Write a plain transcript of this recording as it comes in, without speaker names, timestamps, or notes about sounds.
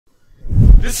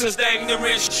This is the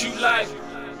ignorance you like.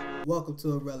 Welcome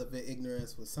to Irrelevant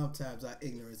Ignorance, where sometimes our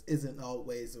ignorance isn't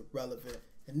always irrelevant.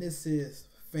 And this is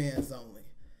Fans Only.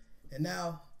 And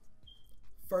now,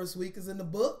 first week is in the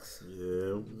books.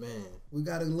 Yeah. Man, we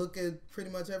got to look at pretty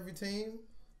much every team.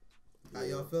 How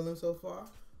y'all feeling so far?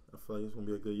 I feel like it's going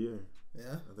to be a good year.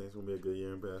 Yeah? I think it's going to be a good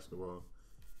year in basketball.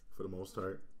 For the most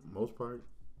part,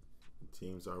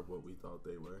 teams are what we thought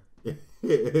they were.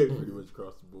 Pretty much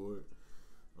across the board.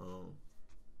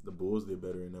 The Bulls did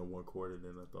better in that one quarter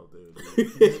than I thought they would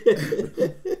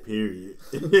do.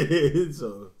 Period.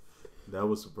 So that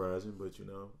was surprising, but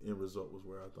end result was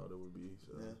where I thought it would be.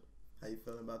 So. Yeah. How you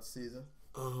feeling about the season?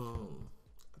 I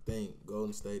think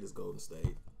Golden State is Golden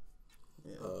State.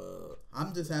 Yeah.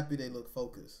 I'm just happy they look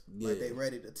focused. Yeah. Like they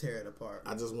ready to tear it apart.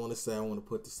 I just want to say, I want to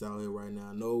put this out here right now.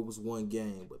 I know it was one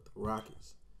game, but the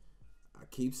Rockets, I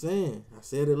keep saying, I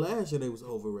said it last year, they was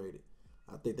overrated.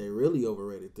 I think they really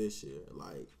overrated this year.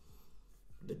 Like,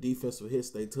 the defensive hits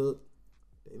they took,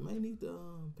 they may need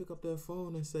to pick up their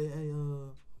phone and say, hey,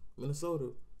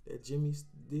 Minnesota, that Jimmy's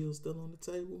deal still on the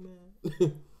table,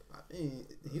 man. I mean,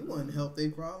 he wouldn't help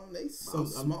their problem. They so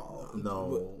small.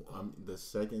 The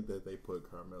second that they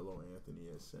put Carmelo Anthony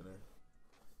at center,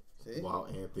 see? While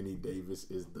Anthony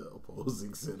Davis is the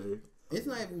opposing center. It's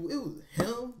not even, it was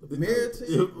him,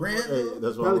 Middleton, Randall. Hey,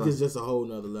 that's why Pelicans just a whole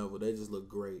nother level. They just look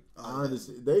great.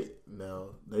 Honestly, they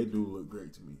do look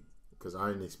great to me. Because I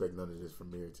didn't expect none of this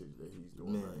from Middleton that he's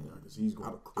doing right now. Because he's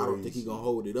going crazy. I don't think he's going to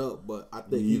hold it up, but I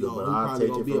think he's probably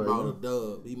going to be about a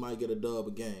dub. He might get a dub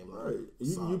a game. Like, right.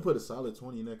 You put a solid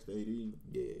 20 next to AD.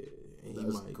 Yeah. And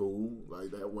that's cool.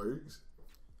 Like, that works.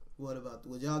 What about,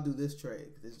 would y'all do this trade?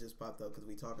 This just popped up because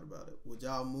we talking about it. Would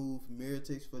y'all move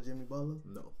Mirotic for Jimmy Butler?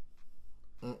 No.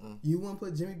 You wouldn't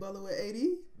put Jimmy Butler with AD?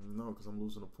 No, because I'm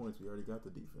losing the points. We already got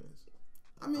the defense.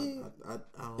 I mean, I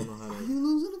don't know how you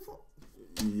losing the points?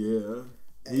 Yeah.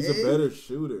 He's a better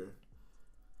shooter.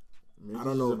 I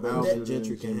don't know if Alvin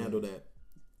Gentry can handle that.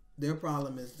 Their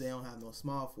problem is they don't have no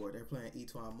small forward. They're playing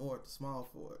Etuan Moore at the small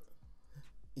forward.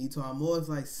 Etuan Moore is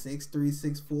like 6'3",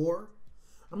 6'4".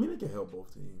 I mean, it can help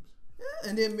both teams. Yeah,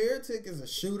 and then Mirotic is a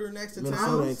shooter next to Minnesota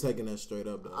Towns. ain't taking that straight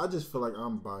up, though. I just feel like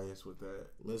I'm biased with that.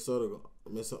 Minnesota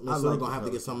like gonna have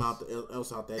to get something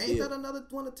else out that Ain't deal. that another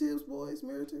one of Tibbs' boys,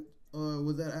 Mirotic? Or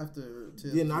was that after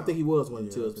Tibbs? Yeah, no, I think he was one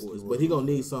of Tibbs' boys, but he gonna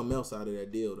need something else out of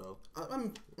that deal, though.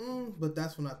 But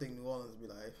that's when I think New Orleans be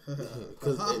like,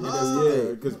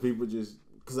 because people just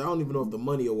I don't even know if the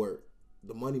money will work.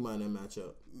 The money might not match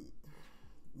up.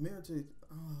 Mirotic,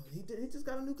 he just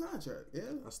got a new contract. Yeah,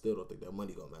 I still don't think that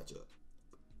money gonna match up.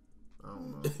 I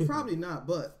don't know. Probably not,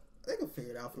 but they can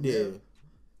figure it out from there.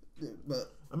 Yeah,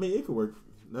 but I mean, it could work.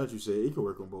 Now that you say it could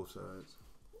work on both sides.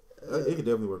 It could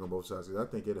definitely work on both sides. Cause I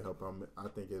think it'll help. I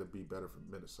think it'll be better for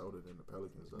Minnesota than the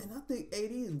Pelicans. Though. And I think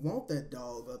AD want that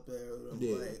dog up there.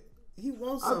 Yeah. Like, he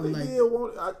wants something. I think he'll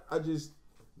want. I just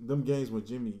them games with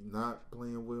Jimmy not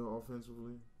playing well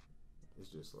offensively. It's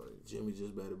just like Jimmy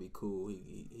just better be cool.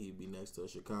 He'd be next to a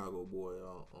Chicago boy.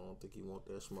 I don't think he want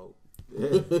that smoke.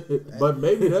 Yeah. But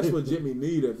maybe that's what Jimmy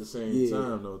need at the same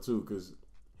time though too, because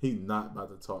he's not about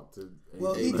to talk to.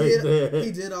 Well, he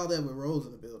did all that with Rose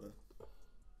in the building.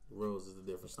 Rose is a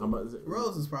different story.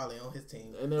 Rose is probably on his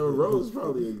team. And then Rose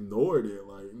probably ignored it.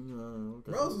 Like,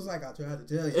 okay. Rose was like, I tried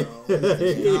to tell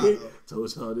y'all.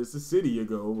 Told y'all this is the city you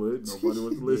go, but nobody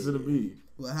wants to listen to me.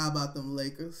 Well, how about them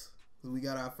Lakers? We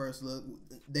got our first look.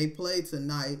 They play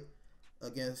tonight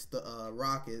against the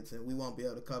Rockets, and we won't be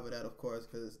able to cover that, of course,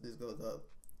 because this goes up,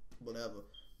 whatever.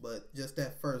 But just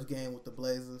that first game with the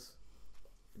Blazers.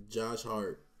 Josh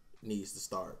Hart needs to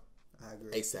start. I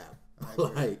agree. ASAP. I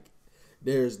agree. Like,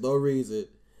 there's no reason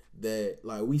that,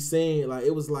 like, we seen, like,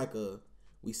 it was like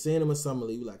we seen him in Summer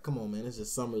League. We like, come on, man, it's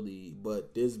just Summer League.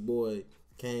 But this boy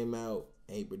came out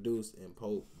and he produced, and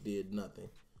Pope did nothing.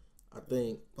 I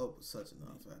think Pope was such a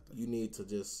non-factor. You need to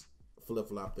just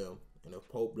flip-flop them. And if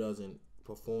Pope doesn't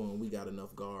perform, we got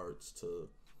enough guards to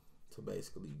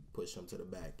basically push him to the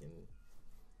back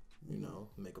and,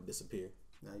 make him disappear.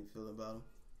 How you feel about him?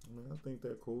 I mean, I think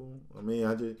they're cool. I mean,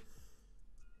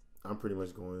 I'm pretty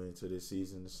much going into this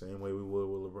season the same way we would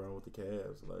with LeBron with the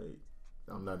Cavs. Like,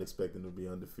 I'm not expecting to be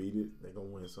undefeated. They're going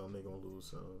to win some. They're going to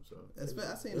lose some. So I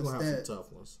seen they're a going to stat. have some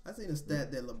tough ones. I seen a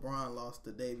stat that LeBron lost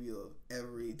the debut of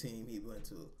every team he went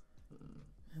to. Man,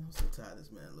 I'm so tired of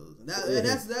this man losing.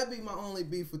 That'd be my only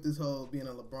beef with this whole being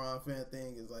a LeBron fan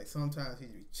thing is, like, sometimes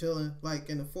he'd be chilling.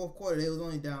 Like, in the fourth quarter, they was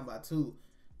only down by 2,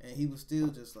 and he was still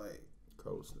just, like...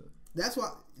 coasting. That's why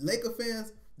Laker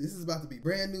fans... This is about to be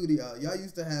brand new to y'all. Y'all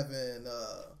used to having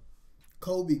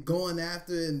Kobe going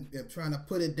after and trying to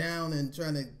put it down and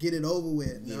trying to get it over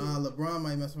with. Yeah. Nah, LeBron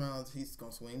might mess around. He's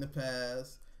gonna swing the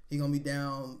pass. He gonna be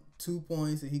down 2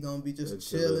 points and he gonna be just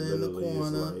chilling in the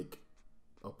corner. It's like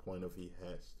a point of he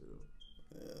has to.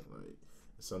 Yeah. Like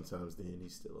sometimes then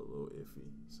he's still a little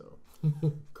iffy. So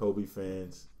Kobe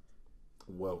fans,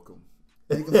 welcome.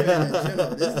 Laker fans in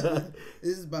general,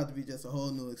 this is about to be just a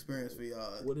whole new experience for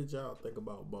y'all. What did y'all think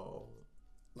about Ball?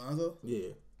 Lonzo? Yeah.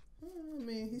 I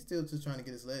mean, he's still just trying to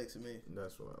get his legs to me.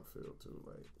 That's what I feel too.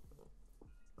 Like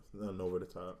nothing over the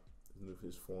top.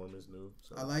 His form is new.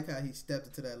 So. I like how he stepped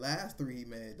into that last 3 he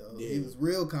made though. Yeah. He was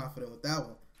real confident with that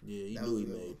one. Yeah, he That knew was he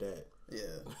good. made that.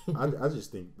 Yeah. I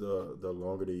just think the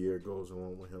longer the year goes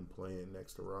on with him playing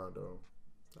next to Rondo,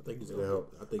 I think he's it'll gonna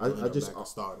help. I think I he'll just back a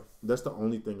starter. That's the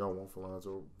only thing I want for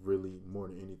Lonzo really more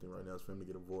than anything right now is for him to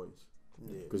get a voice.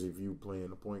 Yeah. Because if you playing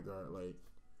the point guard, like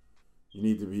you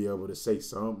need to be able to say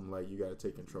something. Like you got to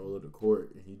take control of the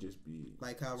court, and he just be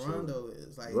Like how chilling. Rondo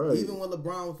is. Like Right. even when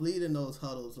LeBron was leading those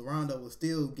huddles, Rondo was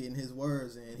still getting his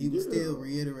words in. He was Yeah. still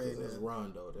reiterating That's it.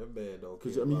 Rondo. That bad though.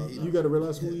 Because I mean, you got to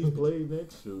realize who he's played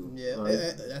next to. Yeah, Like,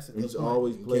 that's a good he's point.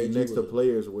 always played KG next to was a-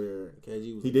 players where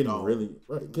KG was he a didn't dog. really.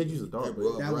 Right, KG's a dog, That but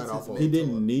rubbed That right was off his on he mentor.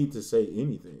 didn't need to say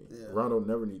anything. Yeah. Rondo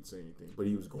never needed to say anything, but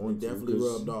he was going It to. definitely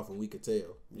 'cause- rubbed off, and we could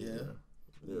tell. Yeah.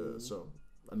 Yeah. So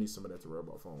I need some of that to rub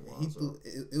off on He Lonzo. threw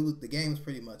it was the game was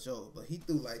pretty much over, but he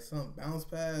threw like some bounce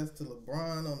pass to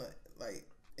LeBron on the like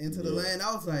into the Yeah. lane.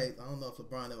 I was like, I don't know if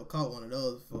LeBron ever caught one of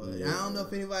those before. Yeah. I don't know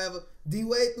if anybody ever D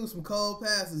Wade threw some cold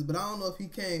passes, but I don't know if he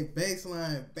came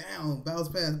baseline, bounce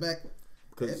pass back.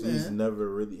 Because Hey, he's man. never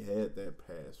really had that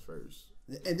pass first.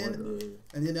 And then Point Yeah.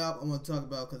 and then I want to talk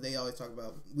about because they always talk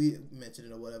about we mentioned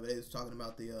it or whatever. They was talking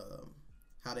about the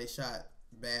how they shot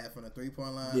bad from the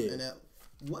 3-point line. Yeah. And that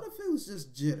what if it was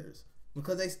just jitters?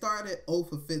 Because they started 0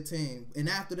 for 15, and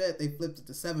after that they flipped it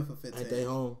to 7 for 15. Ain't they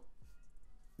home?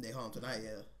 They home tonight,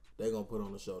 yeah. They gonna put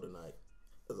on the show tonight.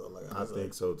 That's all I I gotta say.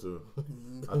 think so too.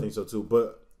 I think so too.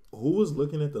 But who was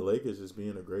looking at the Lakers as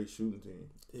being a great shooting team?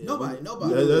 Yeah, Nobody.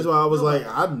 That's why I was Nobody.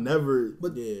 like, I never.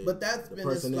 But Yeah, but that's the been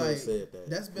this personnel like said that.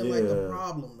 that's been like the Yeah.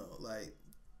 problem though. Like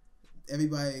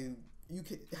everybody,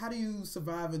 how do you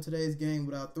survive in today's game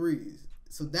without threes?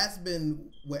 So that's been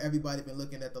where everybody been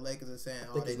looking at the Lakers and saying,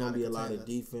 I think they it's not gonna be a lot contender. of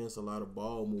defense, a lot of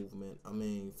ball movement. I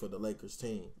mean, for the Lakers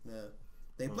team. Yeah.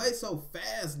 They play so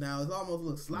fast now; it almost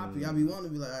looks sloppy. I be wanting to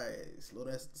be like, all right, slow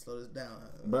this down.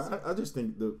 But I just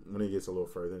think that when it gets a little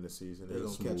further in the season, They're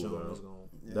it'll gonna catch smooth on. out. It's gonna,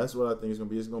 Yeah. That's what I think it's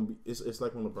gonna be. It's gonna be. It's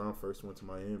like when LeBron first went to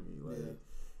Miami. Like Yeah.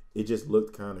 it just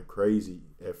looked kind of crazy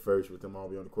at first with them all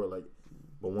being on the court. Like,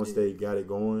 but once they got it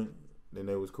going, then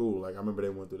they was cool. Like I remember they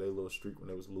went through their little streak when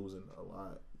they was losing a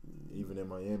lot, even in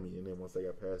Miami. And then once they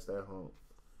got past that hump,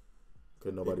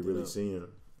 couldn't nobody Picked it really up. see him.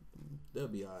 they'll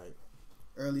be all right.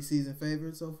 Early season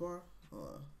favorite so far.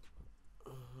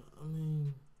 I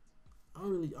mean,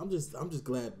 I'm just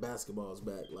glad basketball is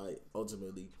back. Like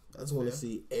ultimately, I just want to fair.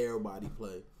 see everybody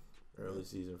play. Early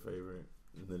season favorite.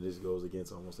 And then this goes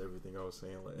against almost everything I was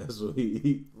saying last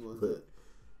week. What was But it?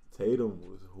 Tatum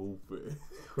was hooping.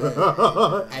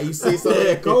 Hey, you see some of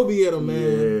that Kobe in him, man.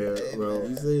 Yeah, Hey, bro. man.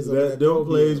 You see some of that Them Kobe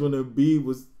plays in him. when the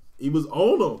was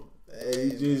on him. Hey,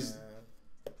 He just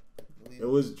man. it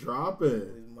was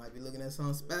dropping. We might be looking at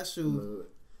something special.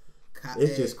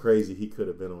 It's just crazy. He could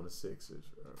have been on the Sixers.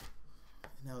 Bro.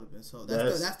 That would have been so.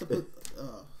 That's- That's the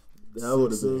That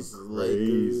would have been Sixers, crazy.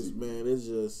 Lakers, man. It's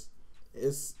just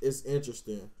it's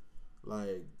interesting.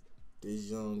 Like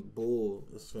this young bull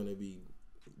is gonna be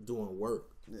doing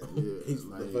work. yeah. Yeah, He's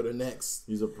like, for the next.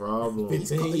 he's a problem.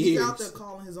 15 He's out years. there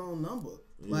calling his own number.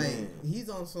 Yeah. Like he's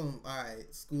on some. All right,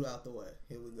 scoot out the way.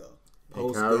 Here we go.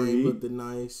 Post Kyrie- game looked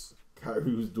nice.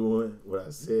 Kyrie was doing what I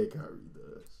said Kyrie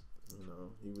does. You know,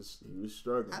 he was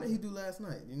struggling. How did he do last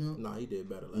night? You know. No, he did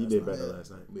better last He did night. better Yeah.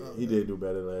 last night. Yeah. He did do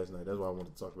better last night. That's why I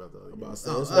wanted to talk about the other game. About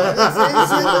Oh, It's that's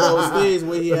one of it. those things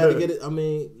where he had to get it. I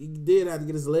mean, he did have to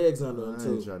get his legs under I him ain't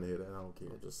too. trying to hear that. I don't care.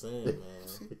 I'm just saying,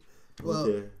 man. Well,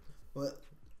 Okay. But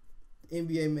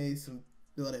NBA made some.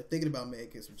 Well, they're thinking about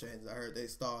making some changes. I heard they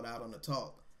stalled out on the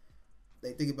talk.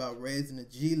 They think about raising the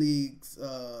G Leagues,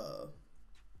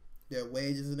 their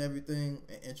wages and everything,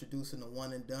 and introducing the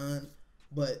one and done,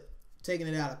 but taking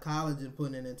it out of college and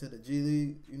putting it into the G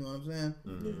League. You know what I'm saying?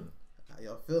 Mhm. Yeah. How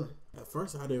y'all feeling? At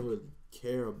first, I didn't really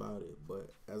care about it,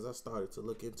 but as I started to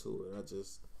look into it,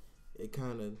 it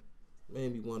kind of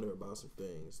made me wonder about some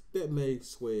things that may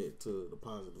sway it to the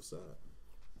positive side.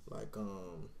 Like,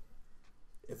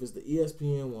 if it's the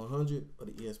ESPN 100 or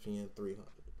the ESPN 300,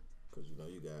 because you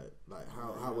got like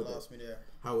how would lost me there?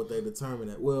 how would they determine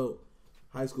that? Well,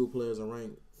 high school players are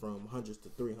ranked from hundreds to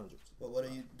 300s. But what are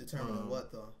you determining?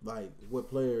 What though? Like what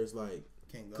players like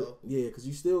Can go. Yeah, because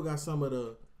you still got some of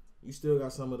the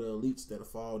elites that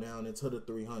fall down into the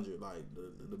 300, like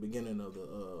the beginning of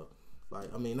the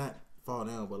like I mean not fall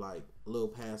down, but like a little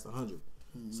past 100.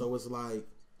 Mm-hmm. So it's like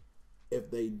if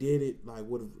they did it like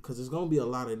would because there's gonna be a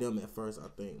lot of them at first. I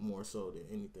think more so than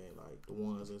anything, like the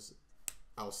ones that's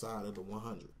outside of the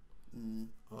 100.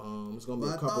 Mm-hmm. It's gonna be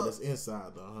a couple that's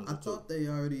inside the 100. I thought they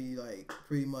already like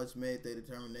pretty much made their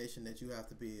determination that you have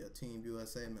to be a Team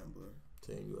USA member.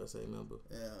 Team USA member.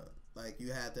 Yeah, like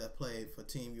you had to play for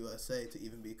Team USA to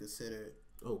even be considered.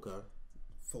 Okay.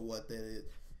 For what that is,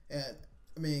 and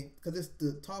I mean, because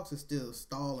the talks are still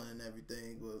stalling and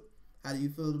everything. But how do you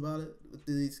feel about it with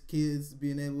these kids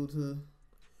being able to?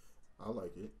 I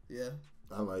like it. Yeah.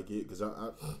 I like it because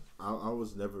I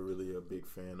was never really a big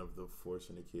fan of the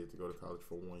forcing a kid to go to college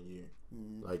for 1 year.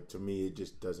 Mm-hmm. Like to me, it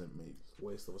just doesn't make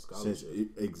waste of a scholarship.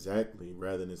 Exactly,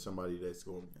 rather than somebody that's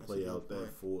going to play out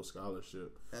that full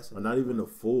scholarship, or not point. even a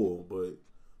full, but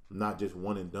not just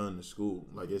one and done to school.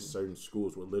 Like it's certain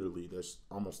schools where literally there's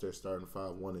almost their starting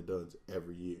 5 one and dones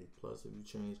every year. Plus, if you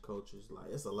change coaches,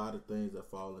 like it's a lot of things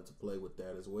that fall into play with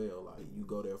that as well. Like you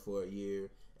go there for a year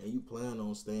and you plan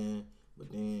on staying, but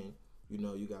then. You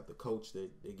know, you got the coach that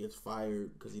gets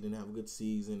fired because he didn't have a good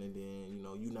season, and then, you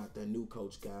know, you're not that new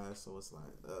coach guy, so it's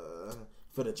like,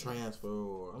 for the transfer,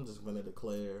 or I'm just going to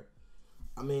declare.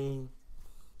 I mean,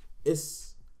 it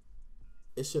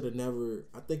should have never,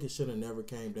 I think it should have never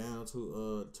came down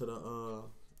to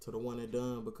the one and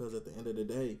done, because at the end of the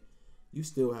day, you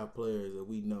still have players that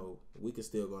we know, we can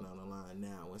still go down the line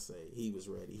now and say, he was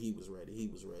ready.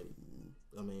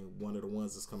 I mean, one of the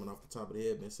ones that's coming off the top of the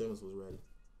head, Ben Simmons was ready.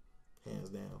 Hands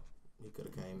down, he could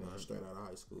have came in straight out of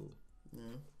high school.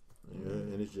 Yeah,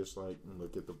 and it's just like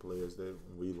look at the players that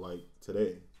we like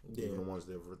today. Yeah, even the ones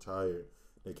that retired,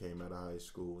 they came out of high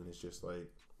school, and it's just like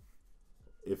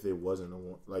if it wasn't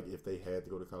like if they had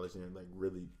to go to college, then like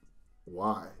really,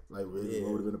 why? Like really,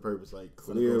 what would have been the purpose? Like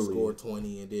clearly, go score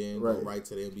 20 and then go right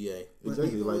to the NBA.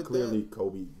 Exactly, like clearly,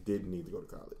 Kobe didn't need to go to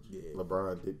college. Yeah,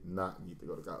 LeBron did not need to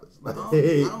go to college. Like,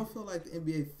 I don't feel like the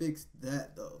NBA fixed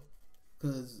that though.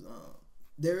 Because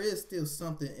there is still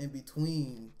something in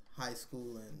between high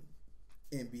school and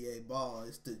NBA ball.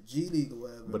 It's the G League or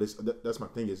whatever. But that's my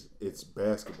thing. It's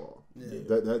basketball.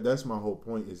 Yeah. That's my whole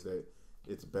point is that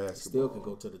it's basketball. Still can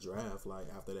go to the draft like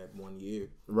after that 1 year.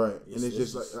 Right. And it's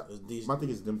just like my thing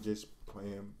is them just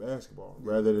playing basketball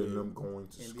rather than them going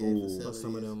to NBA school. But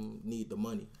some of them need the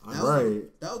money. That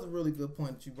was a really good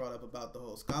point that you brought up about the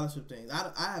whole scholarship thing.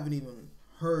 I haven't even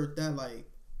heard that like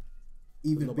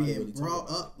even being really brought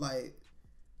up, like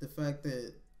the fact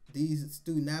that these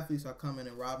student athletes are coming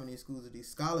and robbing these schools of these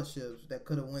scholarships that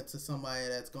could have went to somebody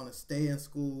that's going to stay in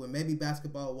school, and maybe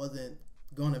basketball wasn't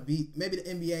going to be, maybe the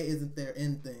NBA isn't their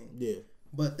end thing. Yeah.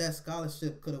 But that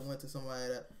scholarship could have went to somebody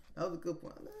that was a good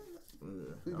point.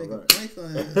 We making points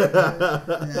on that.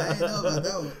 I ain't know about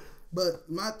that one. But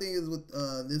my thing is with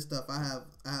this stuff, I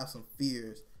have some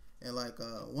fears, and like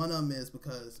one of them is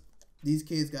because these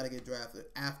kids got to get drafted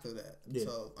after that. Yeah.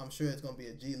 So I'm sure it's going to be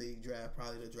a G League draft,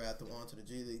 probably to draft them onto the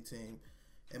G League team.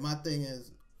 And my thing is,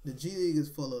 the G League is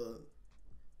full of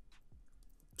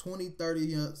 20,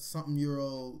 30-something year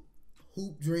old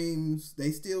hoop dreams.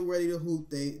 They still ready to hoop.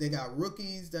 They got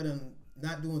rookies that are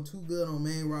not doing too good on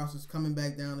main rosters coming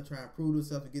back down to try and prove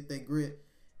themselves and get their grit.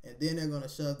 And then they're going to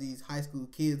shove these high school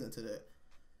kids into that.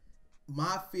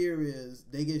 My fear is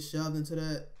they get shoved into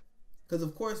that. Because,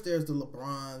 of course, there's the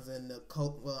LeBrons and the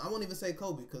Kobe. Well, I won't even say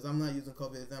Kobe because I'm not using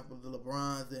Kobe as an example. The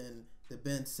LeBrons and the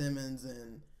Ben Simmons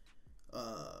and,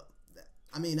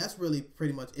 I mean, that's really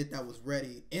pretty much it that was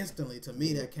ready instantly to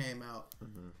me that came out.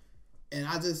 Mm-hmm. And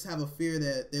I just have a fear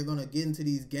that they're going to get into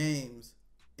these games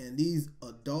and these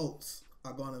adults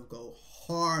are going to go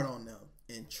hard on them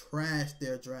and trash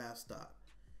their draft stock.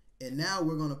 And now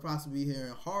we're going to possibly be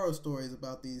hearing horror stories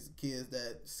about these kids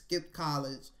that skipped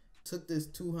college, took this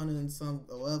 200 and some,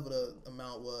 or whatever the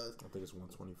amount was. I think it's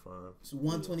 125. It's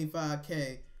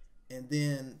 125K, and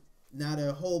then now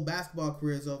their whole basketball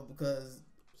career is over because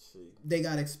they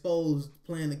got exposed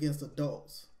playing against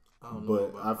adults. I don't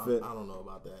know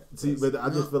about that. See, but I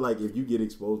just feel like if you get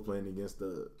exposed playing against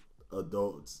the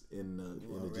adults in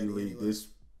the G League, anyway.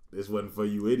 This wasn't for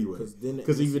you anyway.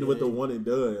 Because even with the one and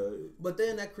done. But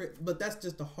then that's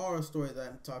just the horror story that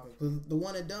I'm talking. Because the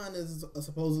one and done is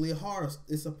supposedly a horror.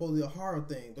 It's supposedly a horror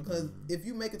thing. Because if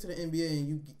you make it to the NBA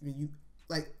and you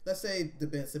like, let's say the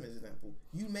Ben Simmons example,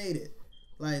 you made it.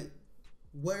 Like,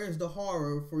 where's the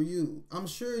horror for you? I'm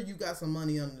sure you got some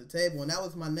money under the table, and that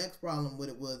was my next problem with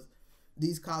it was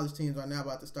these college teams are now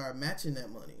about to start matching that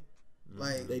money.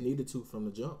 Like They needed to from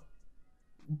the jump.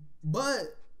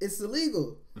 but it's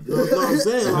illegal. No, I'm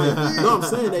saying I'm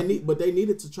saying they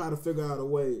needed to try to figure out a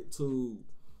way to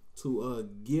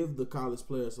give the college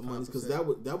players some money, because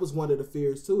that was one of the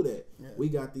fears too, that we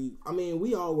got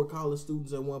we all were college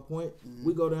students at one point.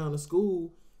 We go down to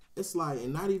school, it's like,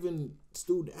 and not even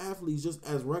student athletes, just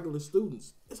as regular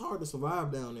students, it's hard to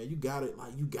survive down there. You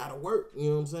gotta work, you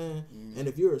know what I'm saying? And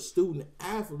if you're a student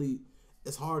athlete,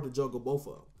 it's hard to juggle both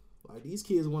of them. Like, these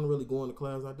kids want to really go into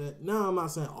class like that. Now, I'm not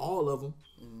saying all of them,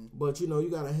 but you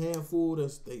got a handful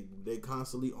that's they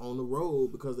constantly on the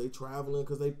road because they traveling,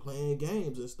 because they playing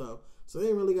games and stuff. So they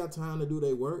ain't really got time to do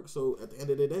their work. So at the end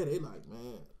of the day, they like,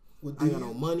 man, I ain't got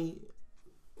no money.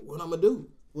 What I'm gonna do?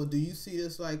 Well, do you see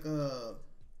this like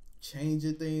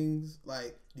changing things?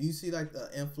 Like, do you see like the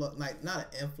influx? Like, not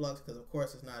an influx, because of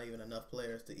course it's not even enough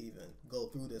players to even go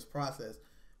through this process.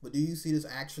 But do you see this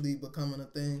actually becoming a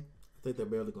thing? I think they're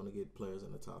barely going to get players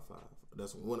in the top 5.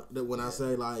 That's when I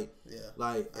say like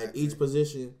at agree. each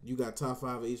position you got top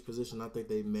 5 at each position. I think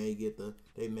they may get the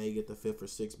 5th or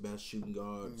 6th best shooting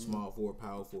guard, small forward,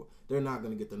 power forward. They're not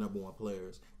going to get the number 1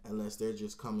 players unless they're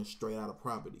just coming straight out of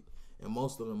property. And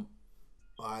most of them,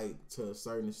 like, to a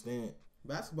certain extent,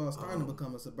 basketball starting to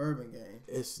become a suburban game.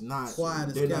 It's not.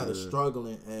 Quiet they're as not kept. as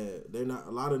struggling as they're not.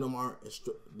 A lot of them aren't.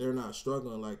 They're not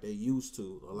struggling like they used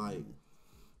to. Or like.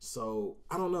 So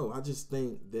I don't know. I just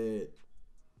think that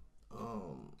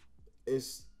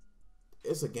it's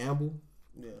a gamble.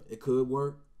 Yeah, it could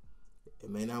work.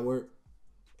 It may not work,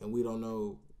 and we don't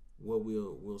know what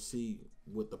we'll see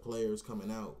with the players coming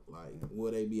out. Like,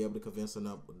 will they be able to convince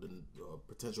the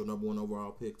potential number 1 overall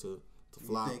pick to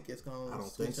fly? You think it's gonna? I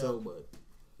don't think so, but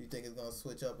you think it's gonna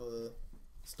switch up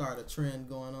start a trend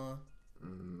going on?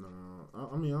 No, I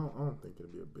don't think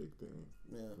it'll be a big thing.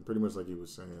 Yeah, pretty much like he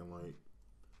was saying, like,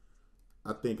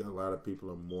 I think a lot of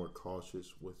people are more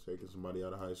cautious with taking somebody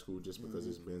out of high school just because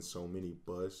there's been so many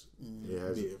busts. It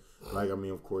has, like,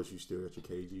 of course, you still got your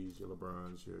KGs, your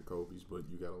LeBrons, your Kobe's, but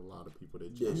you got a lot of people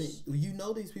that just... you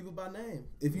know these people by name.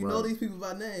 If you know these people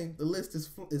by name, the list is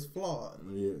flawed.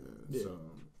 Yeah. So,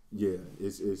 yeah,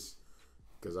 it's...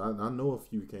 Because I know a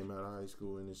few came out of high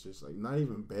school, and it's just, like, not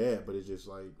even bad, but it's just,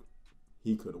 like,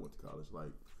 he could have went to college.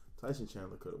 Like, Tyson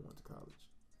Chandler could have went to college.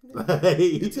 Like,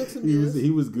 he took some years. He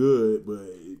was good, but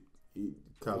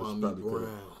college probably could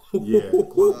have. Yeah.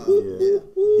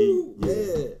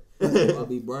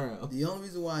 Bobby Brown. The only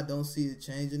reason why I don't see it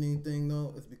changing anything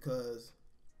though is because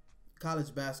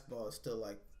college basketball is still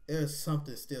like, there's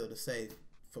something still to say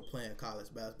for playing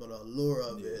college basketball. The allure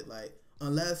of it, like,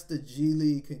 unless the G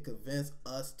League can convince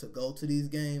us to go to these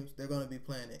games, they're gonna be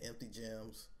playing in empty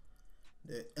gyms.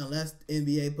 Unless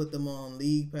NBA put them on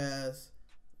League Pass,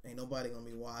 ain't nobody gonna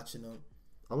be watching them.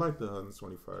 I like the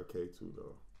 125K too,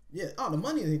 though. Yeah. Oh, the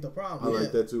money ain't the problem. I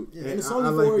like that too. Yeah. And it's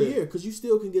only for a year, because you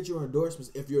still can get your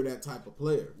endorsements if you're that type of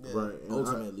player. Yeah. Right. And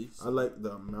ultimately, I like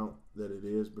the amount that it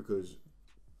is, because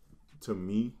to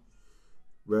me,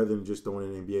 rather than just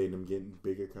throwing in NBA and them getting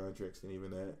bigger contracts than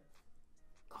even that,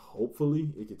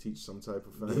 hopefully it could teach some type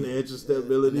of financial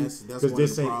stability. Because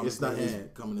this ain't, it's not as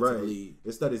coming into the league.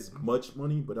 It's not as much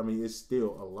money, but I mean, it's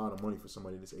still a lot of money for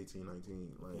somebody that's 18,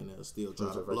 19. Like, and they'll still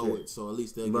try to blow it, so at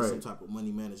least they'll get some type of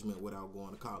money management without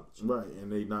going to college. Right,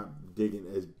 and they not digging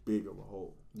as big of a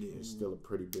hole. Yeah, it's still a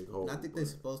pretty big hole. And I think they're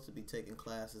supposed to be taking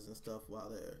classes and stuff while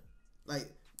they're, like,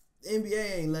 the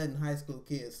NBA ain't letting high school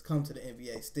kids come to the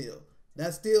NBA still.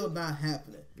 That's still not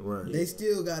happening. Right. They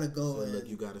still gotta go. So look,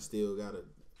 you gotta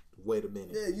wait a minute.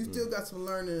 Yeah, you still got some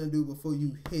learning to do before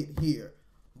you hit here.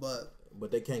 But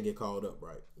they can't get called up,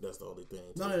 right? That's the only thing.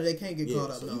 No, they can't get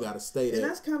called up. So no. you gotta stay there. And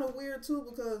that's kind of weird too,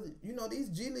 because these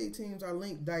G League teams are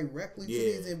linked directly to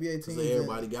these NBA teams.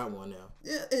 Everybody got one now.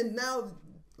 Yeah, and now,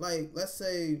 like, let's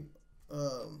say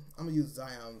I'm gonna use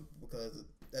Zion because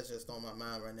that's just on my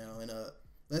mind right now. And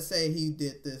let's say he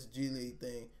did this G League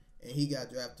thing and he got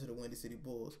drafted to the Windy City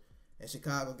Bulls, and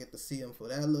Chicago get to see him for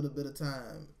that little bit of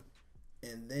time.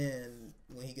 And then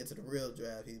when he gets to the real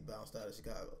draft, he's bounced out of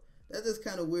Chicago. That's just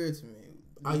kind of weird to me.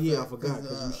 Oh yeah, I forgot,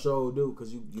 because you sure do,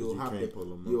 because you'll have to pull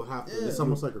them. You'll have to. It's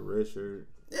almost like a red shirt.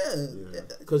 Yeah,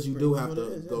 because you do have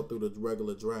to go through the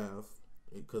regular draft,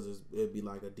 because it'd be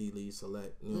like a D League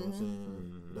select. You know what I'm saying?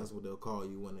 Mm-hmm. That's what they'll call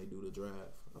you when they do the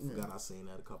draft. I forgot I seen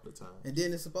that a couple of times. And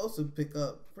then it's supposed to pick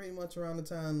up pretty much around the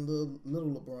time little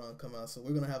LeBron come out. So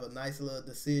we're gonna have a nice little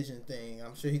decision thing.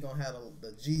 I'm sure he's gonna have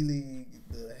the G League,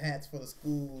 the hats for the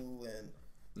school, and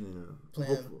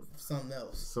playing something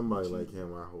else. Somebody like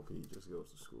him, I hope he just goes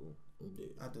to school. Yeah.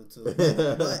 I do too.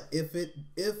 But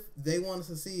if they want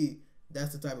to succeed,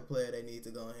 That's the type of player they need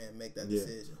to go ahead and make that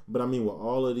decision. But I mean, with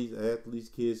all of these athletes,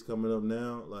 kids coming up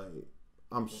now, like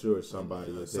I'm sure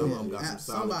somebody is some of them got some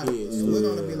solid kids. And we're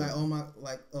gonna be like, oh my,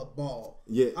 like a ball.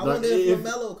 Yeah, I wonder if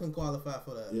LaMelo can qualify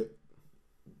for that.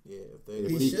 Yeah,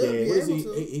 if he should be able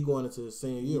to. He going into his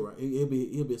senior year, right? He'll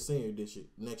be a senior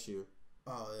next year.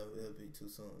 Oh, it'll be too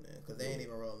soon then, because they ain't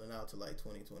even rolling out to like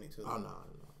 2022. Oh no,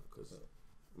 because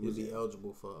he'll be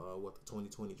eligible for the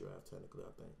 2020 draft technically,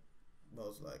 I think.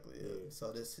 Most likely, yeah.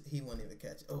 So he won't even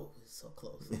catch it. Oh, it's so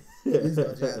close. He's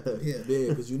gonna draft him here. Yeah,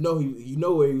 because you know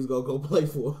where he was gonna go play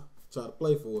for, try to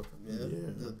play for. Yeah,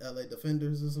 the LA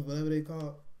Defenders or whatever they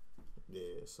call.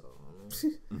 Yeah, so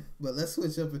but let's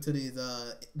switch up into these.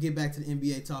 Get back to the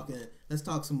NBA talking. Let's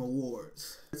talk some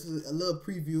awards. This is a little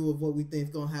preview of what we think is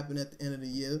gonna happen at the end of the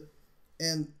year,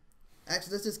 and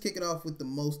actually, let's just kick it off with the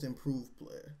most improved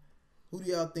player. Who do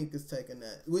y'all think is taking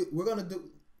that? We're gonna do.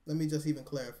 Let me just even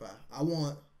clarify. I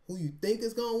want who you think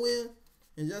is gonna win,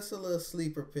 and just a little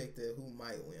sleeper pick there who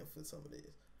might win for some of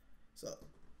these. So,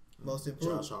 most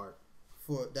improved. Josh Hart.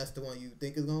 That's the one you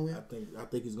think is gonna win. I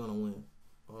think he's gonna win.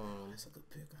 That's a good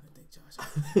pick. I didn't think Josh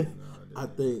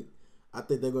Hart. I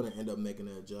think they're gonna end up making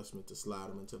an adjustment to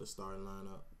slide him into the starting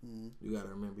lineup. You gotta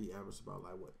remember he averaged about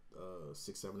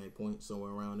 6, 7, 8 points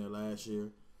somewhere around there last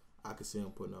year. I could see him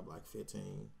putting up like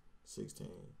 15, 16.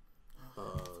 I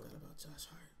forgot about Josh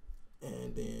Hart.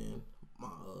 And then my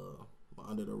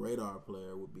under the radar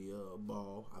player would be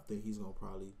Ball. I think he's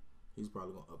probably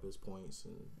gonna up his points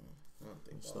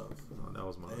and stuff. That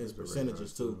was my his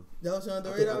percentages too. That was under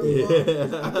the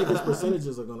radar. I think his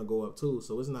percentages are gonna go up too.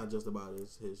 So it's not just about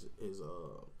his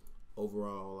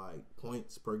overall like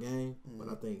points per game, but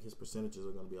I think his percentages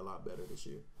are gonna be a lot better this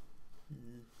year.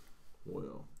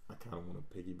 Well, I kind of want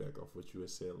to piggyback off what you had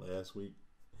said last week.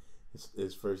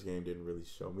 His first game didn't really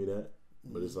show me that.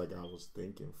 But it's like I was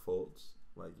thinking Fultz,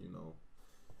 like,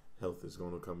 health is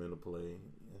going to come into play.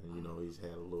 And, he's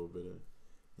had a little bit of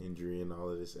injury and all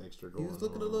of this extra going on. He was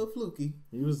looking a little fluky.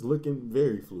 He was looking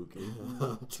very fluky.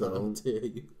 I'm trying to tell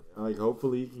you. Like,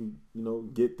 hopefully he can,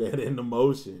 get that into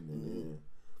motion. And then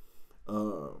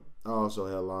I also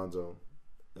had Lonzo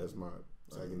as my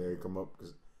secondary come up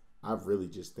because I really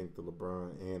just think the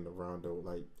LeBron and the Rondo,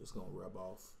 like, it's going to rub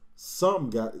off. Some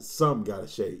got a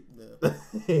shake. Yeah.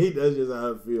 That's just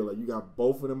how I feel. Like you got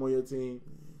both of them on your team.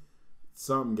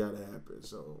 Something got to happen.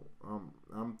 So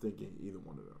I'm thinking either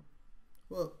one of them.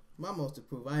 Well, my most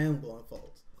improved, I am going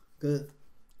Fultz because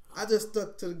I'm just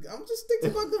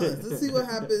sticking to my guns. Let's see what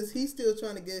happens. He's still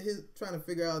trying to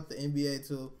figure out the NBA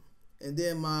too. And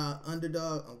then my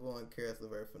underdog, I'm going Karis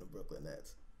LeVert from the Brooklyn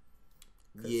Nets.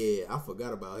 Yeah, I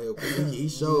forgot about him. He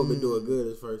sure been doing good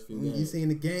his first few games. You seen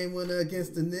the game winner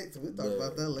against the Knicks? We'll talk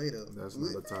about that later. That's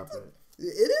not a topic. It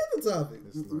is a topic.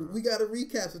 We got to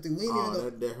recap something. We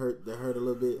that hurt a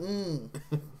little bit.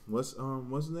 What's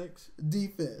next?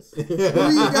 Defense. Who you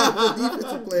got for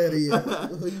defensive player of the year?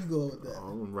 Who you going with that?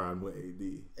 I'm riding with AD.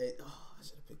 I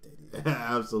should have picked AD.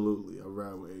 Absolutely, I'm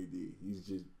riding with AD.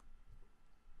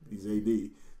 He's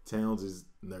AD. Towns is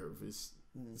nervous.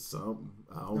 Something.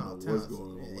 I don't know what's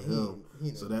going on with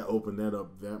him. So that opened that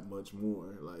up that much more.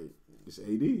 Like, it's AD.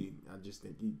 I just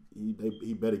think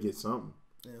he better get something.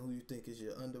 And who you think is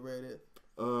your underrated?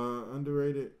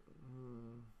 Underrated?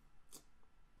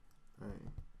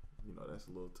 That's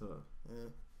a little tough. Yeah.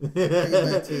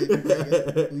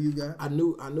 Who you got? I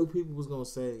knew people was going to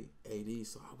say AD,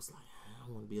 so I was like, I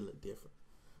want to be a little different.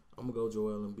 I'm going to go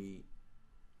Joel Embiid.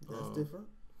 That's different?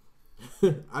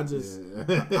 I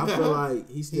feel like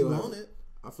he still has it.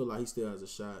 I feel like he still has a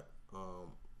shot.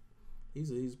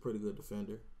 He's a pretty good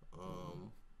defender.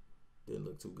 Didn't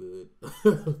look too good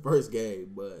first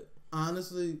game, but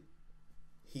honestly,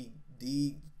 he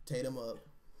D'd Tatum up.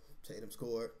 Tatum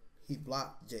scored. He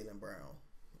blocked Jaylen Brown.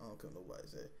 I don't care what nobody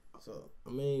said. So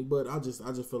but I just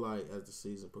feel like as the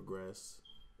season progresses,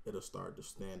 it'll start to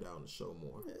stand out and show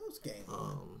more. Yeah, it was game.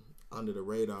 Under the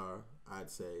radar,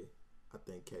 I'd say. I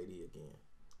think KD again.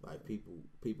 Like people,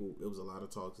 it was a lot of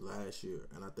talks last year,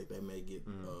 and I think they may get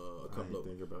a couple of.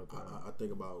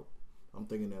 I'm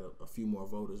thinking that a few more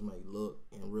voters may look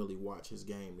and really watch his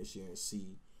game this year and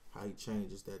see how he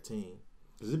changes that team.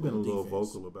 Because he's been a little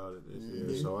vocal about it this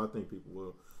year, so I think people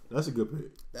will. That's a good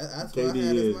pick. That's KD what I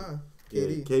had as mine.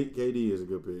 KD. Yeah, KD is a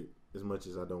good pick. As much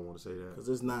as I don't want to say that, because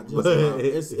it's not just about,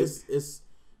 it's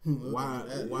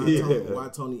why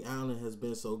Tony Allen has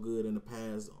been so good in the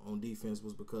past on defense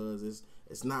was because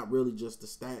it's not really just the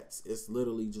stats. It's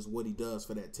literally just what he does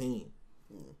for that team.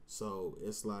 So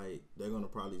it's like they're gonna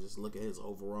probably just look at his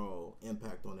overall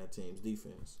impact on that team's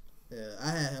defense. Yeah, I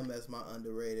had him as my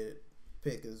underrated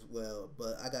pick as well,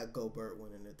 but I got Gobert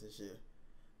winning it this year.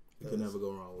 You can never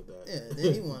go wrong with that. Yeah, and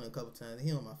then he won a couple times.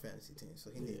 He on my fantasy team,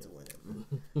 so he needs to win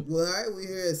it. Well, all right, we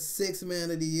here at 6th man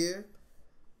of the year.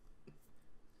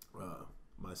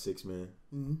 My 6th man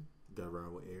got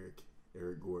around with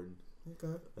Eric Gordon.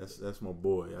 Okay, that's my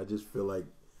boy. I just feel like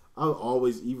I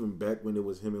always, even back when it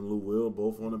was him and Lou Will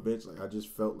both on the bench, like I just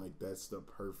felt like that's the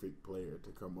perfect player to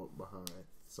come up behind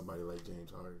somebody like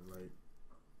James Harden. Like,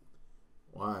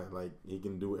 why? Like, he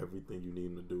can do everything you need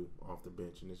him to do off the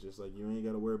bench, and it's just like you ain't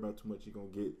got to worry about too much. You're gonna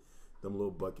get them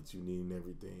little buckets you need and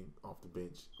everything off the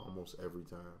bench almost every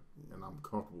time, and I'm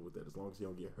comfortable with that as long as he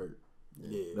don't get hurt.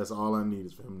 Yeah, That's all I need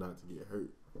is for him not to get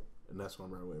hurt, and that's what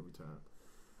I'm right with every time.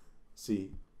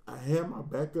 See, I had my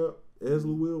backup as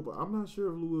Lou Will, but I'm not sure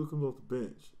if Lou Will comes off the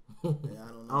bench. yeah, I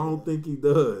don't know. I don't think he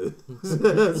does.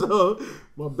 So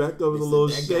my backup is a little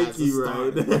shaky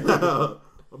right now.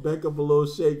 My backup a little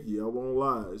shaky. I won't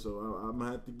lie. So I'm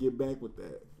gonna have to get back with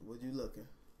that. What you looking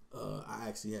I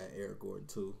actually had Eric Gordon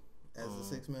too. as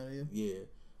the 6th man of the year? Yeah.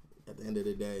 At the end of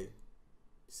the day,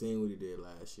 seeing what he did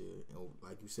last year, and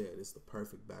like you said, it's the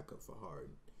perfect backup for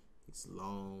Harden. He's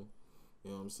long. You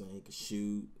know what I'm saying? He can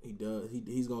shoot. He does.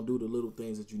 He's gonna do the little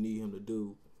things that you need him to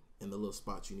do, in the little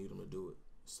spots you need him to do it.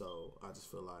 So I just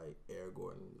feel like Eric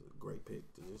Gordon is a great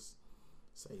pick to just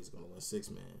say he's gonna win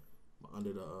 6th man. But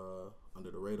under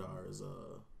the radar is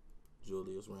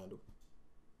Julius Randle.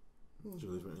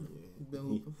 Julius Randle,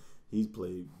 Been he's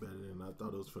played better than I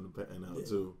thought it was from the pan out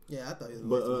too. Yeah, I thought he was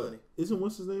But wasting money. isn't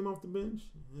what's his name off the bench?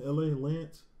 L.A.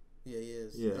 Lance. Yeah, he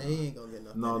is. Yeah. And he ain't gonna get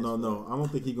nothing. No. I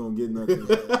don't think he's gonna get nothing.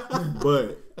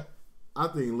 But I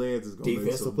think Lance is gonna make some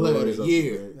Defensive player of noise the up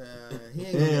year. Nah, he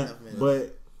ain't gonna get enough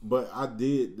minutes. But I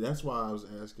did. That's why I was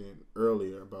asking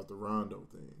earlier about the Rondo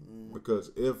thing,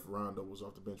 because if Rondo was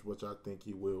off the bench, which I think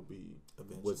he will be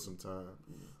Eventually. with some time,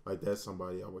 like that's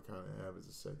somebody I would kind of have as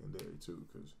a secondary too.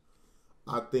 Because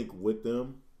I think with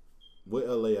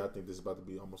LA, I think this is about to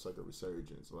be almost like a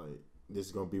resurgence. Like this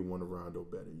is gonna be one of Rondo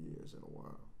better years in a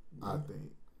while. I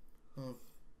think. I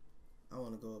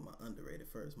want to go with my underrated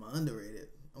first. My underrated,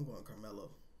 I'm going Carmelo.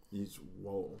 He's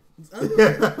whoa.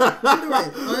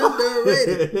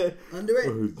 Underrated.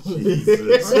 Underrated. Oh,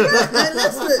 Jesus. Hey,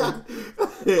 listen.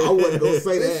 I wasn't gonna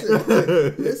say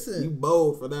that. Listen. You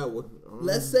bold for that one.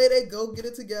 Let's say they go get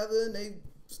it together and they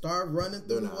start running through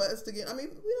They're the not. West again. I mean,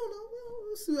 we don't know.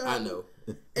 We'll see what I happens. know.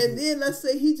 And then let's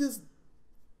say he just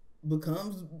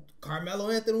becomes Carmelo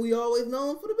Anthony we always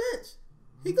know him for the bench.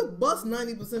 He could bust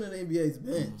 90% of the NBA's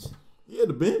bench. Yeah,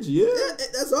 the bench, yeah.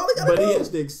 That's all he got to do. But he has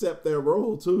to accept that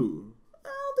role too. I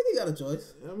don't think he got a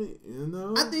choice. I mean, you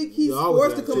know. I think he's You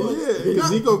always forced to got a come on. choice. Yeah, because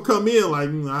he gonna come in like,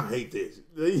 I hate this.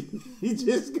 He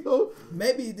just go.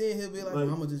 Maybe then he'll be like,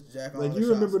 I'm going to just jack all Like, the you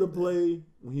shots remember the like that. play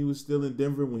when he was still in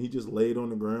Denver when he just laid on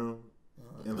the ground?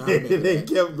 And I remember they that.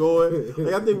 kept going.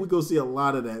 Like, I think we're going to see a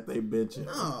lot of that. They benching.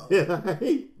 No. Yeah,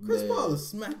 Chris Man. Paul is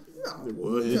smack. No.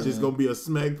 well, it's just going to be a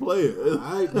smack player. All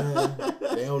right, man.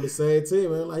 They on the same team,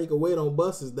 man. Like he can wait on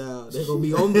buses down. They're gonna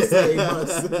be on the same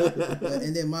bus.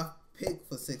 And then my pick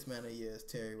for 6th man of the year is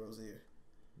Terry Rozier.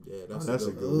 Yeah, That's that's a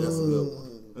a good good one. one. That's a good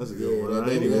one. That's a good one. Yeah, I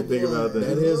didn't even think about that.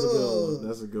 That is a good one.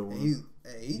 That's a good one. He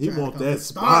He want trying to that come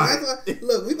spot. That's why,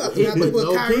 look, we about He to have to with put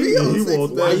no Kyrie P. on He 6th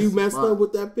want man. Why that you messed spot. up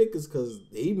with that pick is because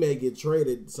he may get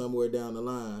traded somewhere down the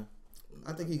line,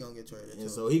 I think he gonna get traded too.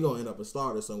 and so he gonna end up a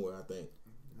starter somewhere. I think.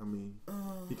 I mean,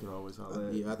 he can always holler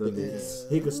at Yeah, I the think niggas.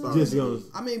 he could start. Just in the gonna- league.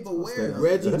 I mean, but where?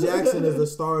 Reggie Jackson is the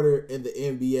starter in the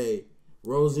NBA.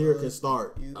 Rozier can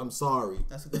start. I'm sorry.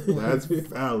 That's a good point. That's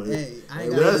valid. Hey, I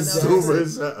ain't And got That's nothing else super to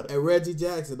say. inside. And Reggie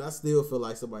Jackson, I still feel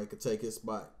like somebody could take his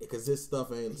spot because his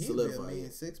stuff ain't He'd be a solidified mean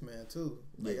yet. 6 man too.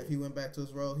 Like Yeah. if he went back to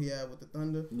his role he had with the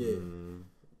Thunder. Yeah.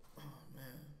 Oh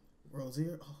man,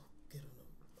 Rozier. Oh, get him.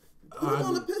 Put him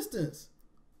on the Pistons.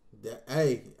 We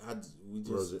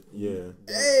just Yeah.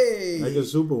 Hey, Like a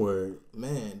super word.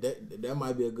 man, that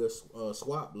might be a good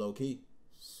swap, low key.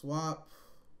 swap.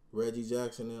 Reggie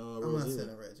Jackson and I'm not Rozier.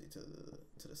 sending Reggie to the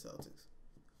Celtics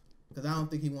because I don't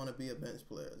think he want to be a bench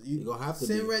player. You gonna have to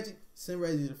send be. Reggie. Send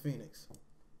Reggie to Phoenix.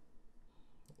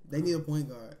 They need a point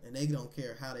guard, and they don't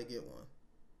care how they get one.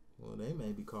 Well, they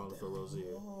may be calling for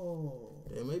Rozier. Oh,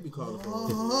 They may be calling for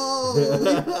Rozier. oh,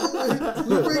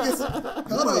 we bringing some.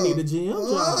 You might need a GM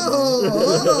job.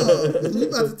 Oh, we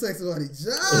about to take somebody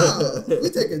job. We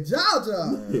take a job.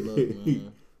 Man, look,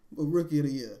 man. But rookie of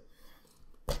the year.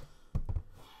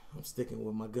 I'm sticking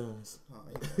with my guns. Oh,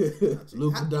 yeah.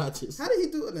 Luka Doncic. How did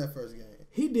he do in that first game?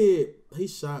 He did. He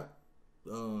shot.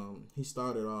 He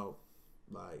started off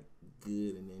like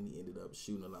good, and then he ended up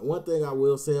shooting a lot. One thing I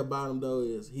will say about him though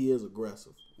is he is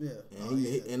aggressive, Yeah, and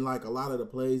and like a lot of the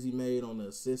plays he made on the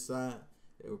assist side,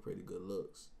 they were pretty good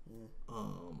looks.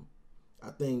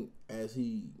 I think as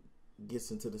he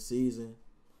gets into the season,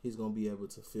 he's gonna be able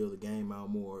to feel the game out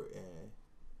more, and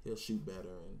he'll shoot better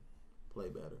and play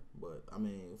better. But I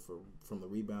mean, from the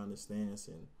rebounding stance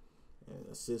and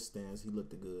assist stance, he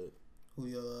looked good. Who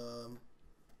your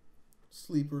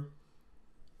sleeper?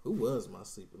 Who was my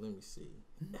sleeper? Let me see.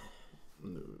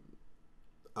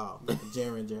 Oh,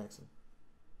 Jaren Jackson.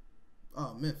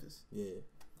 Oh, Memphis. Yeah,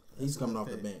 he's coming off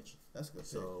the bench. That's a good pick.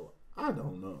 So I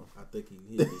don't know. I think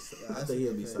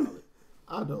he'll be solid.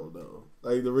 I don't know.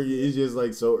 Like the rookie is just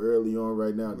like so early on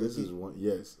right now. This is one.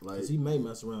 Yes, like because he may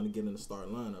mess around and get in the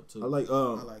starting lineup too. I like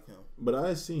him. But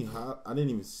I seen I didn't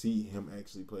even see him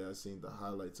actually play. I seen the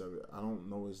highlights of it. I don't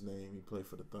know his name. He played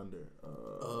for the Thunder.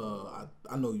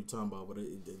 I know who you're talking about, but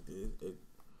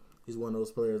he's one of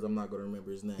those players I'm not gonna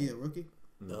remember his name. He a rookie?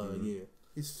 Yeah.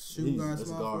 He's shooting guard,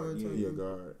 small forward. Yeah,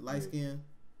 guard. Light skin.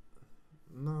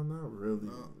 No, not really.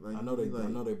 Like, I know they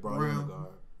brought in a guard.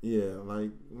 Yeah,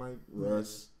 like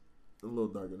Russ, a little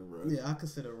darker than Russ. Yeah, I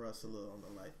consider Russ a little on the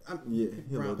light.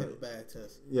 Brown paper bag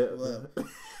test. Yeah,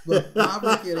 but my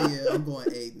rookie of the year, I'm going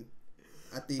Aiden.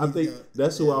 I think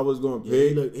that's who I was going to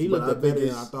pick. He looked better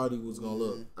than I thought he was going to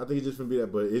look. I think it's just going to be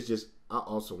that, but it's just I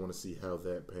also want to see how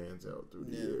that pans out through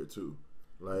the year too.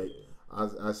 Like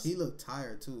he looked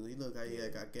tired too. He looked like he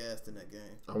had got gassed in that game.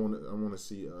 I want to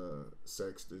see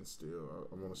Sexton still.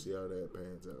 I want to see how that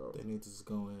pans out. They need to just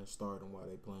go in and start him while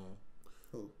they playing.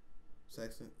 Who?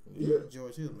 Sexton? Yeah.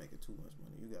 George Hill's making too much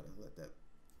money. You gotta let that.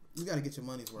 You gotta get your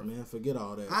money's worth. Man, forget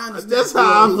all that. I understand. That's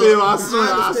how I feel. I swear.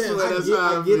 I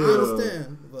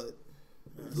understand, but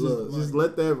look, just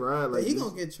let that ride. Like he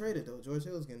gonna get traded though. George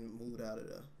Hill's getting moved out of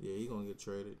there. Yeah, he gonna get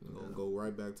traded. He gonna go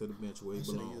right back to the bench where he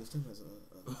belongs. Should have used him as a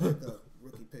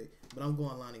rookie pick, but I'm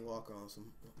going Lonnie Walker on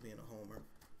some being a homer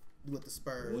with the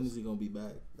Spurs. When is he gonna be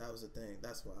back? That was the thing.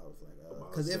 That's why I was like,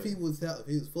 because if he was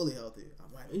fully healthy,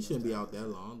 I might. He shouldn't be out that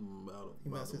long. He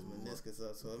messed his meniscus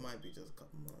up, so it might be just a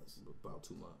couple months. About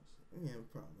 2 months. Yeah,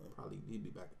 probably. Probably he'd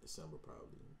be back in December,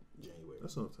 probably January.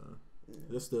 That's enough time. Yeah.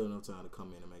 There's still enough time to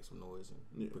come in and make some noise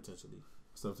and potentially.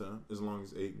 Sometimes, as long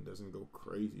as Aiden doesn't go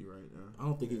crazy right now. I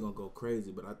don't think he's gonna go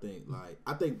crazy, but I think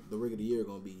the rig of the year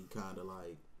gonna be kind of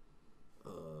like,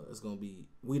 it's gonna be.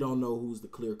 We don't know who's the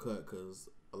clear cut because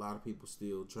a lot of people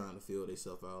still trying to feel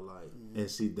themselves out. Like,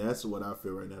 and see, that's what I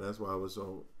feel right now. That's why it was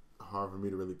so hard for me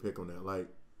to really pick on that. Like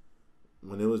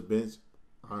when it was Ben,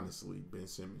 honestly, Ben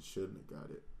Simmons shouldn't have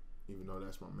got it, even though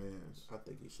that's my man's. I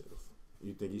think he should have.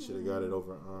 You think he should have got it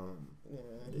over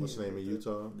what's his name in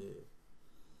Utah? Yeah.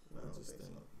 I just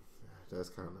think that's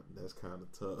kind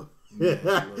of tough.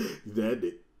 Yeah, that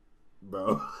did,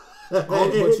 bro.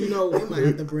 But you know, they might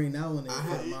have to bring that one in.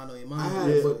 I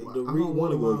don't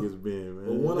want to go against Ben, man.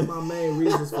 But one of my main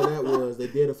reasons for that was they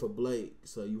did it for Blake,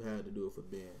 so you had to do it for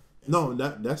Ben. No,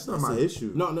 that's not my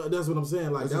issue. No, that's what I'm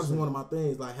saying. Like that's one of my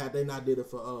things. Like had they not did it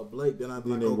for Blake, then I'd be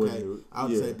like, okay, I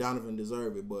would say Donovan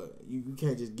deserved it. But you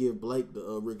can't just give Blake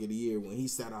the Rookie of the Year when he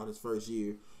sat out his first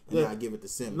year and not give it to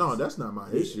Simmons. No, that's not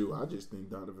my issue. I just think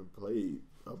Donovan played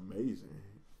amazing.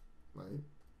 Like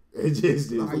it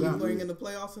just is. Are you bringing the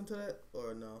playoffs into that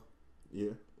or no?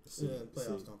 Yeah.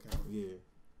 Playoffs don't count. Yeah.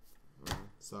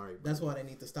 Sorry, that's why they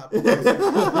need to stop. That's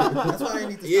why they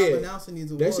need to stop announcing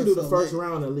these awards. They should do the first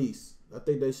round at least. I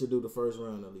think they should do the first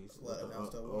round at least.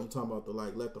 I'm talking about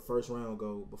let the first round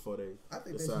go before they. I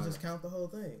think they should just count the whole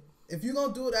thing. If you're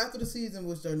gonna do it after the season,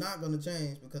 which they're not gonna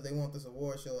change because they want this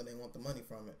award show and they want the money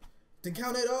from it, then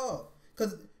count it all.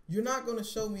 Because you're not gonna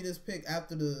show me this pick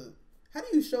after the. How do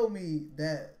you show me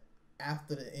that?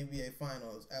 After the NBA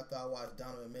Finals, after I watched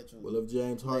Donovan Mitchell. Well, if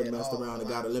James Harden messed around and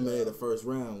got eliminated the first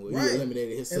round, he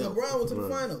eliminated himself. And LeBron went to the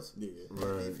finals. Yeah.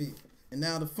 MVP. And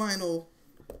now the final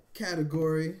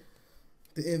category,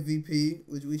 the MVP,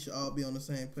 which we should all be on the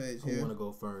same page here. I want to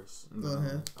go first. Go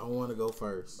ahead. I want to go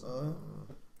first. I'm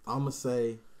going to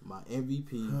say my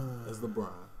MVP is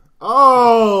LeBron.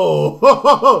 Oh,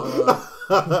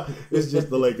 it's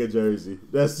just the Laker jersey.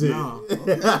 That's it. No,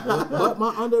 but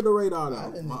my under the radar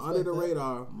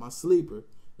though, my sleeper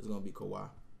is gonna be Kawhi.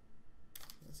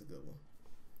 That's a good one.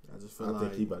 I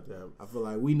think he about to have. I feel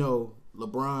like we know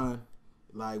LeBron,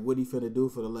 like what he finna do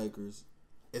for the Lakers.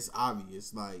 It's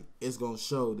obvious. Like it's gonna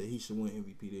show that he should win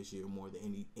MVP this year more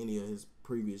than any of his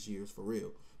previous years for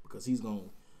real, because he's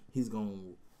gonna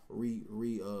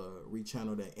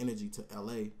rechannel that energy to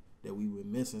LA that we were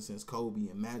missing since Kobe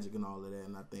and Magic and all of that.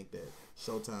 And I think that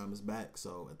Showtime is back.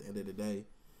 So at the end of the day,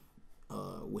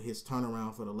 with his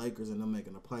turnaround for the Lakers and them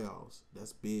making the playoffs,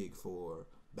 that's big for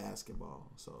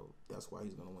basketball. So that's why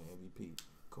he's going to win MVP.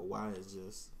 Kawhi is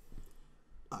just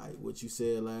like what you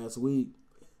said last week.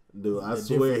 Dude, I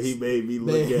swear he made me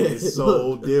look at it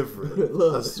so different.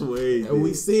 Look, I swear he and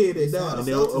we did. see it now. And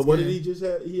then, what did he just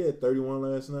have? He had 31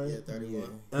 last night. Yeah,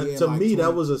 31. To me,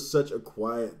 that was such a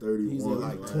quiet 31. He's at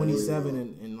like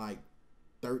 27 and like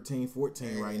 13,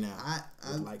 14 right now. I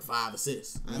with like 5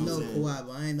 assists. I know Kawhi,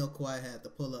 but I ain't know Kawhi had to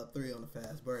pull up 3 on the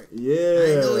fast break.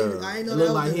 Yeah. I ain't know it that looked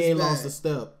was like he ain't bad. lost a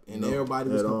step, and everybody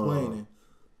was complaining.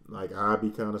 Like, I'd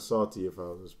be kind of salty if I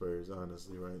was the Spurs,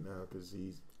 honestly, right now, because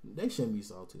they shouldn't be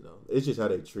salty though. It's just how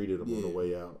they treated him on the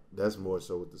way out. That's more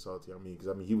so with the salty.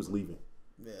 Because he was leaving.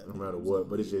 Yeah, no matter what,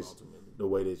 but it's just the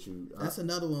way that you. That's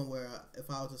another one where if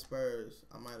I was the Spurs,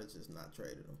 I might have just not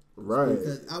traded him. Right.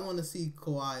 Because I want to see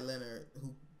Kawhi Leonard,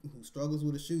 who struggles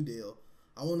with a shoe deal.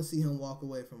 I want to see him walk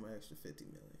away from an extra $50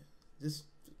 million. Just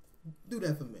do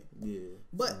that for me. Yeah.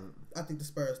 But I think the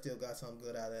Spurs still got something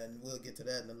good out of it, and we'll get to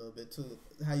that in a little bit too.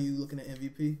 How you looking at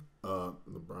MVP?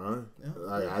 LeBron.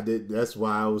 Yeah. I did. That's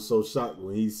why I was so shocked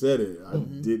when he said it. I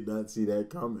did not see that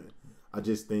coming. I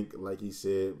just think, like he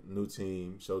said, new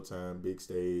team, Showtime, big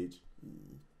stage.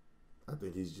 I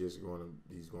think he's going to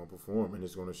perform, and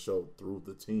it's going to show through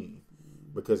the team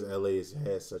because LA has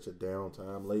had such a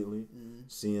downtime lately.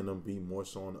 Seeing them be more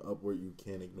so on the upward, you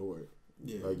can't ignore it.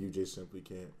 Yeah. Like you just simply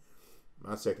can't.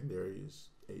 My secondary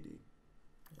is AD,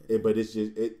 but it's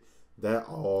just that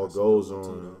all goes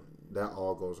on. That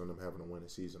all goes on them having a winning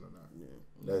season or not. Yeah.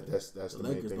 That's the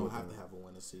main Lakers thing. don't have to have a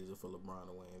winning season for LeBron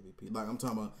to win MVP. Like I'm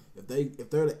talking about, if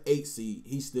they're the 8th seed,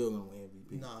 he's still gonna win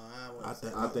MVP. No, I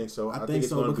think so. I think it's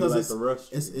so gonna because be like the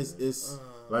Rush. It's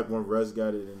like when Russ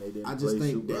got it and they didn't. I just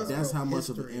play think that's how much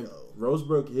of an Rose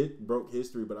broke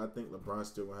history, but I think LeBron's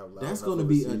still gonna have. That's gonna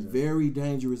be a very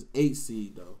dangerous 8th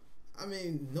seed though. I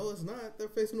mean, no, it's not. They're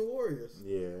facing the Warriors.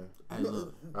 Yeah, I'm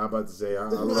about to say I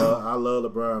love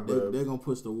LeBron, but they're gonna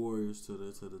push the Warriors to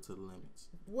the limits.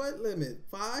 What limit?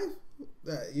 5?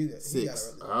 You got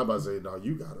 6. I'm about to say no.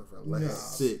 You gotta relax.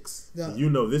 6. No.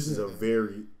 You know this is a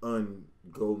very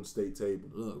Golden State table.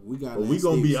 Look, we got. But we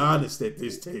gonna be honest at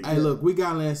this table. Hey, look, we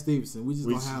got Lance Stevenson. We just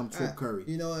gonna have him trip Curry.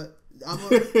 You know what?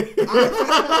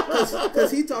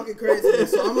 Because he talking craziness,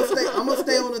 so I'm gonna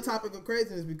stay on the topic of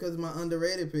craziness because my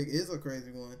underrated pick is a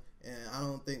crazy one, and I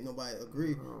don't think nobody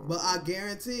agree. But I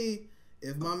guarantee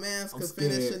if my man's could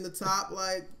finish in the top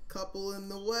like couple in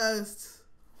the West,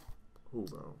 who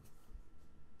bro?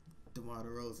 DeMar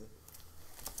DeRozan.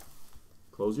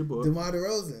 Close your book. DeMar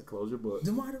DeRozan. Close your book.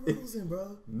 DeMar DeRozan,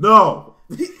 bro. No.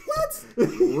 What?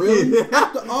 Really?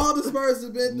 After all the Spurs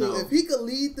have been through, if he could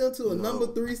lead them to a number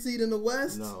 3 seed in the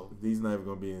West, he's not even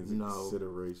gonna be in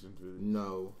consideration for this.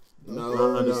 No. I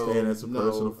understand that's a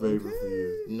personal favorite for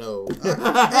you. No.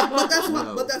 But that's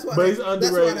why. But he's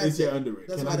underrated. It's your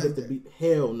underrated. Can I get the beat?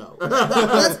 Hell no.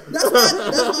 That's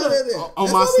why they're there.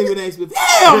 On my Stephen A. Smith.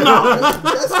 Hell no.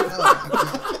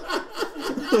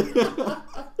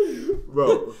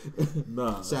 Bro,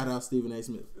 nah. Shout out Stephen A.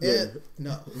 Smith.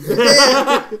 No.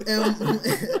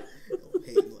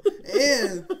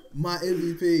 And my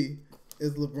MVP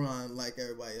is LeBron, like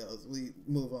everybody else. We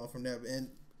move on from there, and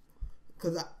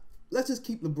because let's just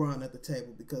keep LeBron at the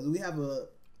table because we have a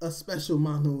special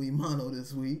mano y mano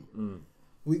this week.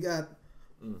 We got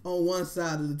on one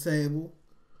side of the table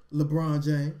LeBron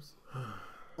James,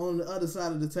 on the other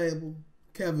side of the table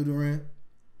Kevin Durant,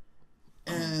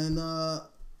 and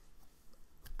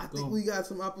I think we got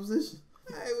some opposition.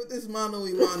 Hey, with this mano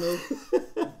y mano.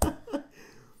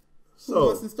 Who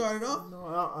wants to start it off?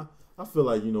 No, I feel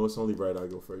like, it's only right I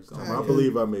go first. I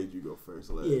believe I made you go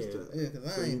first last time. Yeah,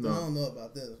 because I don't know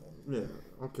about this one. Yeah,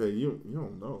 okay, you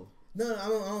don't know. No, I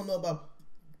don't know about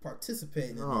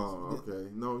participating in this.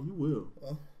 Okay. No, you will.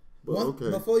 Well,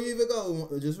 okay. Before you even go,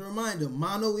 just a reminder,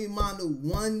 mano y mano,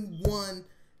 1-1,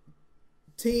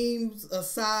 teams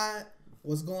aside.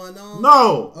 What's going on?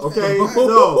 No, okay, right.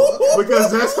 no,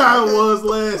 because that's how it was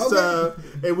last time,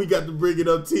 and we got to bring it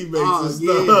up teammates and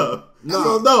stuff.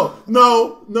 No.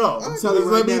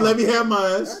 Let me have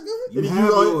mine. You have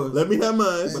yours. Let me have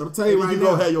mine. But I'm telling you right now,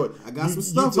 gonna have yours. I got some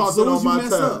stuff. You talking on my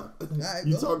time? Right,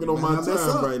 you talking on my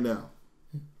time right now?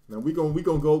 Now we gonna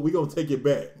take it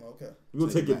back. Okay, we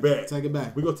gonna take it back. Take it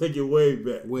back. We gonna take it way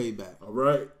back. Way back. All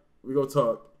right. We gonna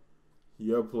talk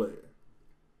your player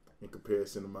in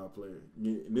comparison to my player.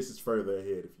 And this is further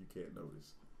ahead if you can't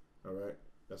notice. All right?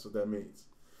 That's what that means.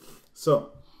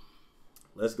 So,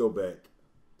 let's go back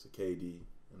to KD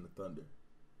and the Thunder.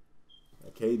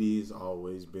 Now, KD has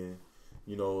always been,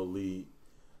 elite,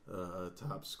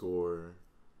 top scorer.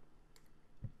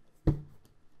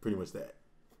 Pretty much that.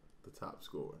 The top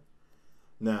scorer.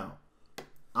 Now,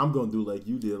 I'm going to do like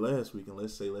you did last week, and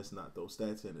let's not throw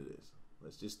stats into this.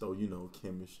 Let's just throw,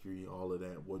 chemistry, all of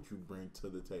that, what you bring to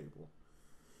the table.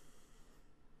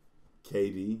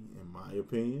 KD, in my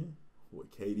opinion,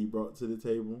 what KD brought to the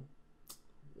table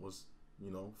was,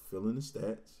 filling the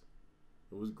stats.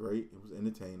 It was great. It was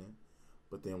entertaining.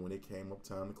 But then when it came up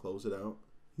time to close it out,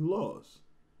 he lost.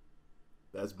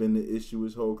 That's been the issue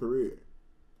his whole career.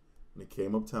 When it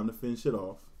came up time to finish it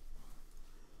off,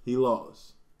 he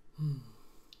lost.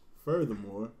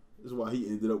 Furthermore, this is why he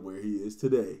ended up where he is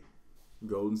today,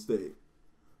 Golden State.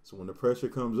 So when the pressure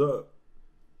comes up,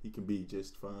 he can be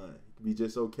just fine. He can be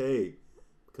just okay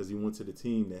because he went to the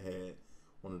team that had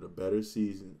one of the better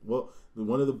seasons. Well,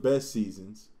 one of the best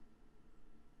seasons.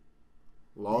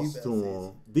 Lost to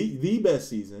him. The best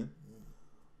season.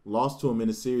 Lost to him in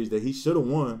a series that he should have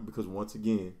won because, once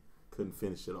again, couldn't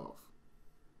finish it off.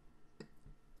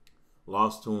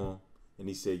 Lost to him, and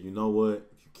he said, you know what?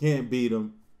 If you can't beat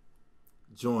him,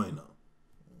 join them.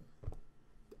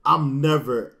 I'm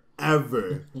never,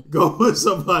 ever go with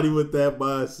somebody with that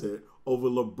mindset over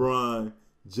LeBron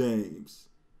James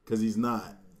because he's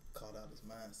not. Called out his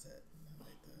mindset.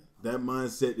 That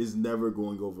mindset is never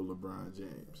going over LeBron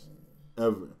James.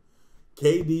 Ever.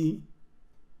 KD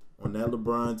on that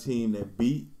LeBron team that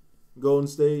beat Golden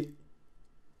State,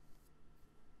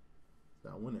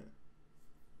 not winning.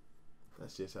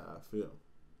 That's just how I feel.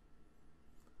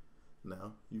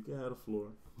 Now, you can have the floor.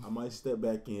 I might step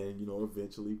back in,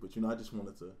 eventually, but I just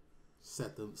wanted to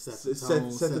set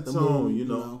the tone,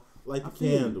 mood, like the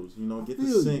candles, get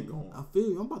the scent going. I feel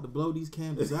you. I'm about to blow these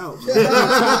candles out, man.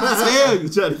 I'm You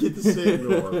try to get the scent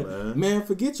going, man. Man,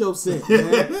 forget your scent,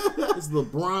 man. It's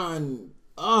LeBron.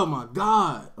 Oh my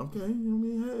God. Okay,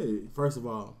 hey. First of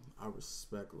all, I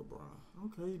respect LeBron.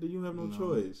 Okay, then you have no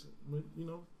choice. But,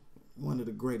 one of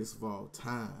the greatest of all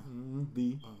time.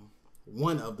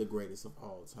 One of the greatest of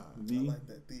all time. I like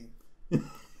that.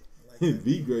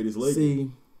 The greatest Lakers.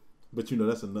 See, but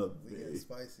that's another thing.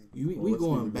 Spicy. We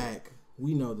going back.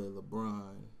 We know that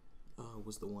LeBron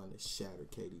was the one that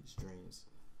shattered KD's dreams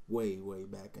way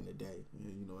back in the day.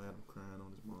 Yeah, had him crying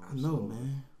on his mom. I know,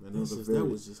 man. That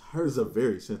was just hurt. It's a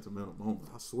very sentimental moment.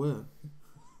 I swear.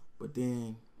 But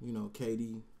then,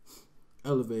 KD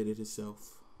elevated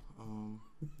himself.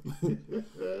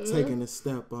 Taking a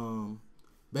step,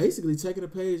 basically taking a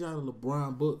page out of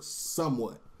LeBron books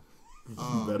somewhat.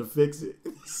 You better fix it.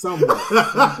 Somewhat.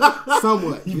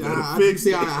 You better fix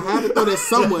it. I had to throw that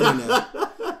somewhat in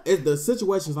there. The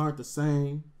situations aren't the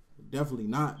same. Definitely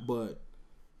not, but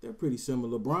they're pretty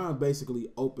similar. LeBron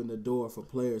basically opened the door for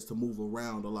players to move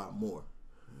around a lot more.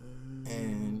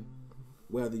 And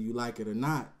whether you like it or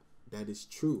not, that is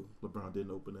true. LeBron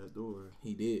didn't open that door.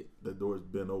 He did. That door's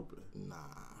been open. Nah.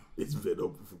 It's been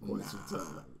open for quite some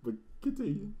time. But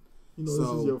continue. This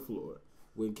is your floor.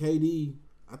 When KD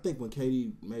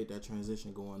made that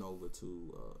transition going over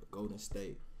to Golden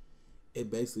State, it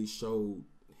basically showed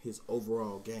his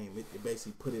overall game. It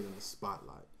basically put it in the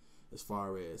spotlight as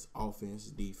far as offense,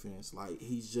 defense. Like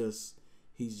he's just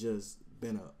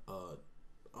been a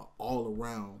all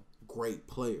around great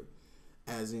player.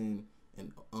 As in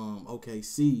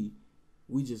OKC,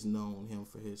 we just known him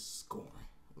for his scoring.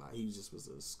 Like he just was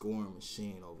a scoring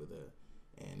machine over there,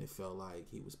 and it felt like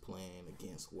he was playing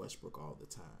against Westbrook all the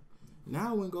time.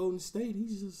 Now in Golden State,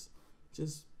 he's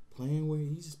just playing where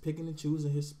he's just picking and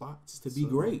choosing his spots to be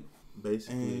great.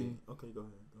 Basically, okay, go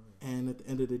ahead. And at the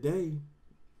end of the day,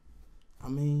 I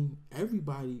mean,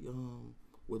 everybody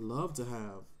would love to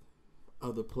have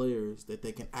other players that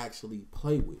they can actually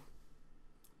play with.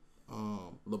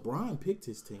 LeBron picked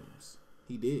his teams.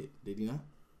 He did he not?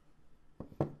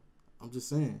 I'm just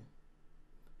saying.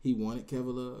 He wanted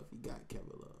Kevin Love. He got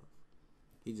Kevin Love.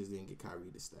 He just didn't get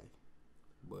Kyrie to stay.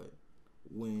 But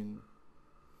when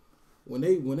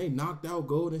they knocked out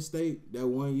Golden State that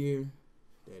one year,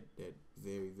 that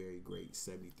very, very great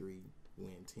 73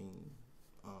 win team,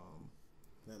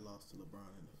 that lost to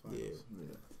LeBron in the finals.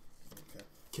 Yeah. Okay.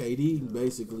 KD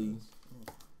basically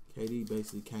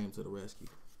came to the rescue.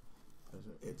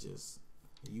 It just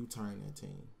U-turned that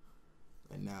team,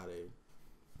 and now they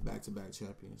back-to-back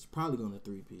champions. Probably going to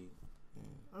 3-peat.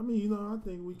 I mean, I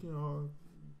think we can all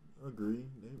agree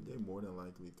they more than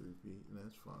likely 3-peat, and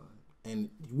that's fine. And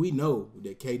we know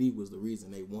that KD was the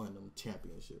reason they won them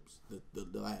championships,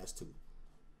 the last two.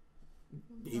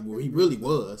 He really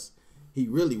was. He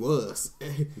really was.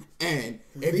 And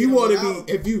if you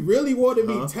really want to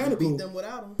be technical, beat them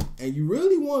without him. And you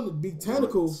really want to be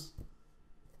technical,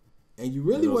 and you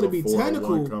really want to be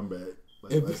technical, comeback.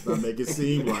 Let's not make it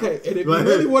seem like. And if you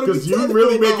really want to be technical, you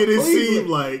really making it seem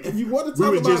like if you want to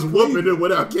talk we were just whooping it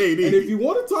without KD. And if you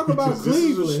want to talk about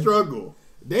Cleveland, this is a struggle.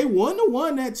 They wouldn't have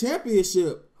won that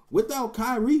championship without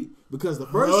Kyrie because the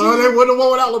first Oh, year they wouldn't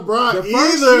want without LeBron the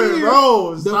first either, year-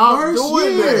 bro. the Stop first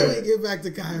doing year- that. Get back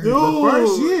to Kyrie. Dude. the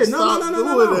first year. Stop No.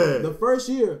 doing that. The first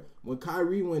year when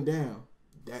Kyrie went down,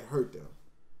 that hurt them.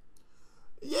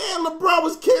 Yeah, LeBron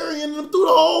was carrying them through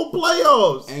the whole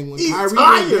playoffs. And when He's Kyrie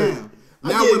tired. went down, I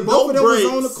now get when no both of them was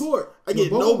breaks. on the court, I when get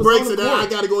both no of them was breaks, on and the now I court-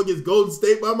 got to go against Golden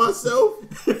State by myself.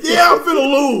 Yeah, I'm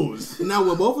finna lose. Now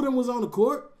when both of them was on the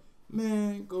court,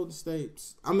 man, Golden State.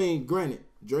 I mean, granted,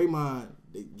 Draymond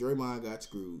got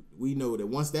screwed. We know that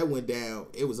once that went down,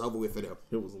 it was over with for them.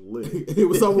 It was lit. It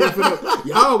was over with for them.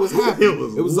 Y'all was happy. It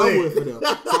was over lit. with for them.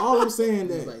 So all I'm saying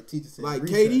that, Like teacher said, like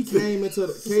recess.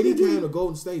 KD came to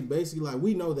Golden State basically like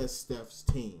we know that's Steph's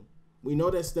team. We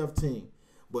know that's Steph's team.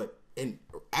 But in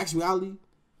actuality,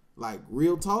 like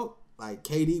real talk, like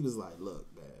KD was like, look,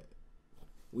 man,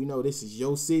 we know this is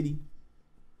your city,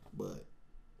 but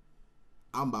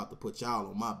I'm about to put y'all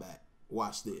on my back.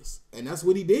 Watch this. And that's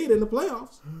what he did in the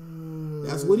playoffs.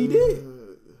 That's what he did.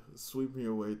 Sweeping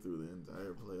your way through the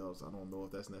entire playoffs. I don't know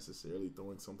if that's necessarily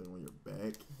throwing something on your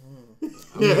back.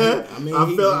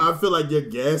 I feel like you're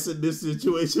gassing this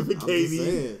situation for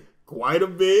KD quite a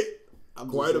bit.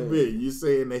 Quite a bit. You're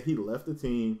saying that he left the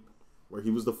team where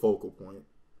he was the focal point.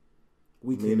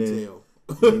 We couldn't tell.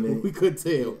 We couldn't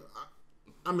tell.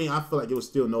 I mean, I feel like it was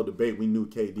still no debate. We knew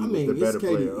KD was the better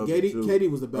player of the two. KD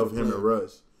was the better of him player. and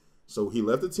Russ. So he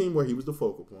left the team where he was the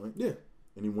focal point. Yeah.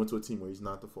 And he went to a team where he's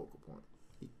not the focal point.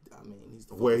 He's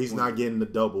the Where he's not getting the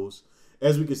doubles.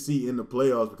 As we can see in the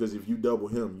playoffs, because if you double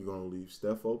him, you're going to leave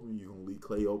Steph open. You're going to leave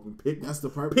Clay open. That's the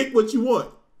purpose. Pick what you want.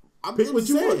 Pick what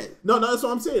you saying. want. No, that's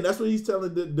what I'm saying. That's what he's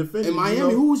telling the defenders. In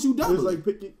Miami, who was you doubling? It's like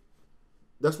pick it.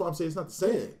 That's why I'm saying it's not the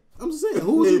same. Yeah. I'm just saying,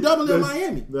 who was you doubling in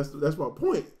Miami? That's my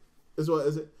point. That's what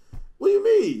is it. What do you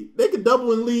mean? They could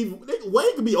double and leave.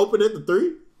 Wade could be open at the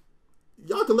 3.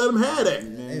 Y'all can let him have that.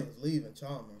 Man, they was leaving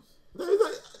Chalmers. They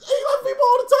let people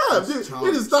all the time.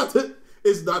 It is not the.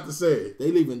 It's not the same.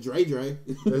 They leaving Dre.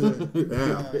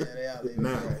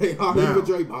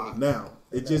 Now,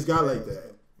 it just got like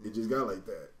that. It just got like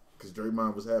that because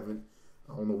Draymond was having.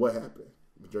 I don't know what happened,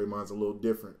 but Draymond's a little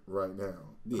different right now.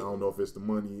 Yeah. I don't know if it's the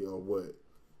money or what.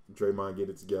 Draymond get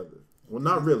it together. Well,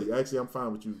 not really. Actually, I'm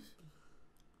fine with you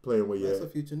playing where you're at. That's a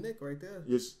future Nick right there.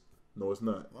 Yes. No, it's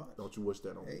not. Watch. Don't you wish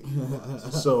that on me. Hey.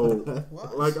 So,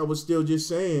 like I was still just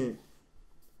saying,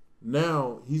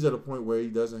 now he's at a point where he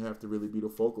doesn't have to really be the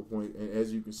focal point. And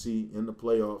as you can see in the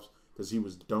playoffs, because he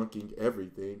was dunking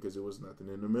everything because there was nothing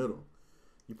in the middle.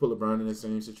 You put LeBron in the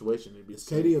same situation. It'd be Is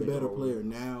KD a better player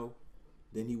now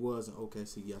than he was in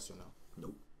OKC? Yes or no?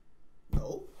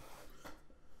 Nope.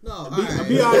 No.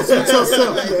 Be honest with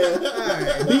yourself, man.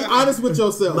 Right. Be honest with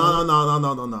yourself. No.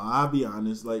 I'll be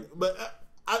honest. But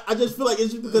I just feel like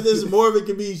it's just because there's more of it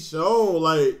can be shown.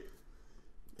 Like,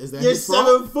 is that you're his fault?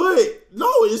 7 foot. No,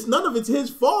 it's none of it's his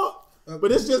fault.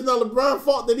 But it's just not LeBron's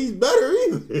fault that he's better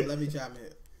either. Well, let me chime in.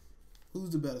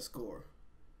 Who's the better scorer?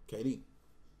 KD.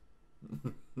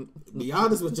 Be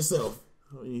honest with yourself.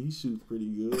 Oh, yeah, he shoots pretty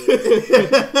good.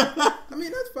 I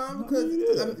mean, that's fine because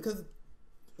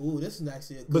this is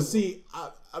actually a good But see,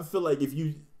 I feel like if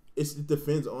you, it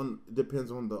depends on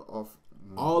the off.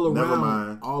 All around. Never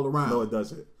mind. All around. No, it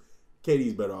doesn't.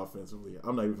 KD's better offensively.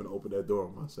 I'm not even gonna open that door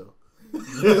on myself. Who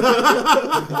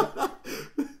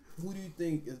do you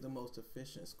think is the most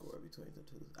efficient scorer between the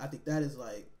two? I think that is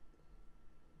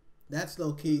that's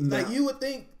low key. Nah. Like you would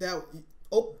think that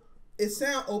it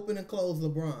sound open and close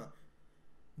LeBron.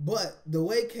 But the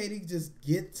way KD just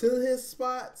get to his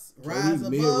spots, rise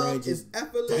above, is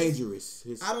effortless. Dangerous.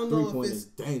 His I don't know if it's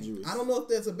dangerous. I don't know if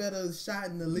there's a better shot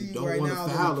in the league don't right wanna now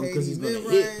foul than him 'cause KD he's gonna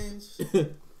mid-range.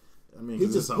 I mean, He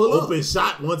it's just an pull up. open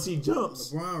shot once he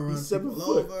jumps. LeBron runs He's 7 people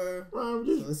foot. over. Right,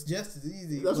 So it's just as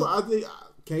easy. that's why I think.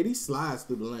 KD slides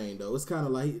through the lane though. It's kind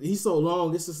of like he's so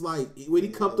long. It's just like when he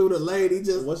come through the lane, he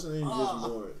just. What's the name? Just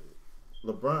more.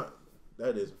 LeBron.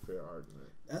 That is a fair argument.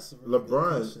 That's a really good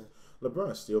question.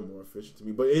 LeBron's still more efficient to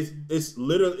me, but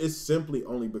it's simply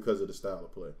only because of the style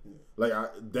of play. Like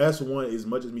that's one. As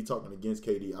much as me talking against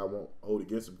KD, I won't hold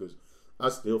against him because I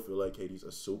still feel like KD's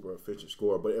a super efficient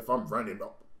scorer. But if I'm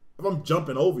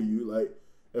jumping over you, like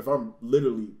if I'm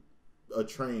literally a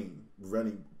train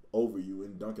running over you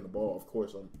and dunking the ball, of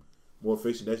course I'm more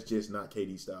efficient. That's just not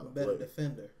KD's style of play. Better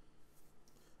defender.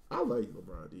 I like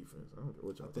LeBron defense. I don't care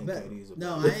what y'all think. KD's a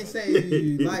No, better I ain't saying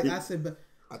you like. I said, but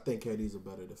I think KD's a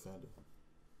better defender.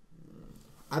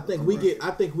 I think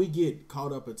we get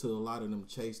caught up into a lot of them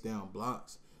chase down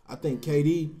blocks. I think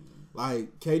KD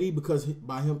because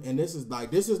by him, and this is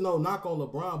no knock on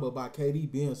LeBron, but by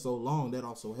KD being so long, that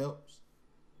also helps.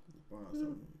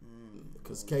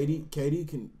 Because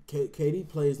KD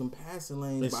plays them passing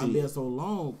lanes by being so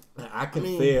long. I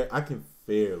can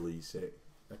fairly say,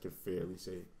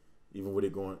 even with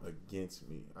it going against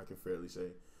me, I can fairly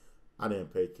say, I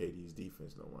didn't pay KD's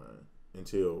defense no mind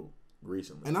until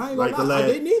recently. And I ain't gonna lie, I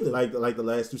didn't either. Like the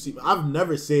last 2 seasons, I've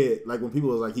never said, like when people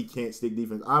was like he can't stick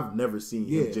defense, I've never seen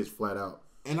him just flat out.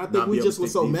 And I think we just were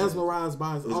so mesmerized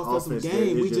by his offensive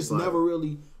game, we just never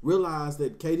really realized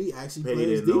that KD actually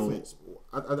plays defense.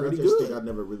 I just think I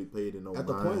never really played in no at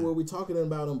the point where we're talking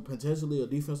about him potentially a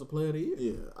defensive player of the year.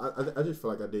 Yeah, I just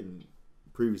feel like I didn't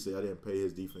pay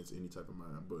his defense any type of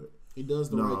mind, but he does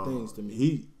the right things to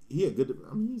me. He a good.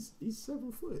 I mean, he's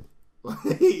 7 foot. Like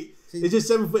it's just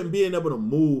 7 foot and being able to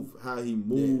move how he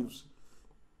moves.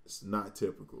 It's not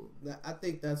typical. I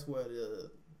think that's where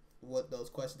what those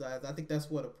questions are. I think that's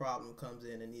where the problem comes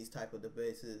in these type of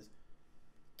debates is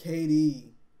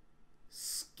KD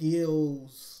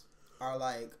skills are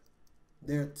like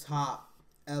their top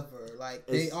ever. Like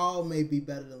they all may be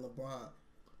better than LeBron,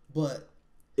 but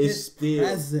his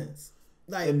presence.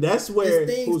 Like, and that's where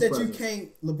it's things that you can't.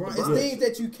 It's things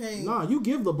that you can't. Nah, you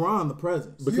give LeBron the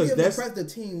presence because that's the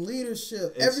team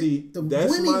leadership. That's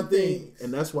my thing, things.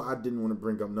 and that's why I didn't want to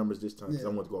bring up numbers this time because I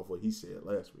want to go off what he said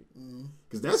last week.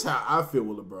 Because that's how I feel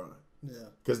with LeBron. Yeah.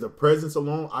 Because the presence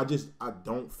alone, I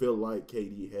don't feel like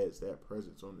KD has that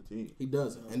presence on the team. He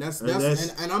doesn't, and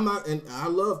and I'm not, and I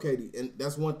love KD, and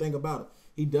that's one thing about him.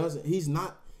 He doesn't. He's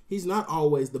not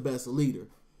always the best leader,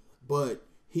 but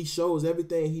he shows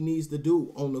everything he needs to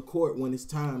do on the court when it's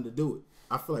time to do it.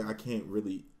 I feel like I can't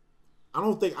really. I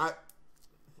don't think I.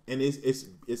 And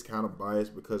it's kind of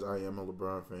biased because I am a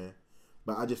LeBron fan,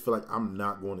 but I just feel like I'm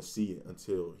not going to see it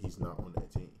until he's not on that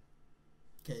team.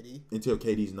 KD. Until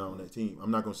KD's not on that team,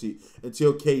 I'm not going to see it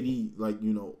until KD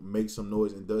makes some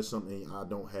noise and does something I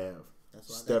don't have. That's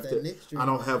why Steph. I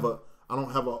don't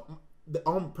have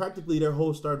a. Practically their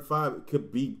whole starting five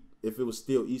could be, if it was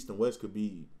still East and West, could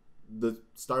be the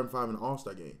starting five in the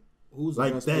All-Star game. Who's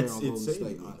the best player on Golden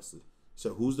State, honestly?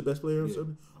 So who's the best player on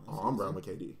Golden State? I'm Brown with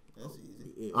KD. That's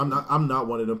easy. Yeah. I'm not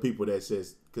one of them people that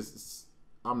says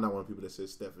I'm not one of the people that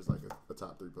says Steph is like a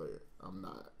top 3 player. I'm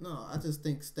not. No, I just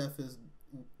think Steph is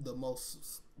the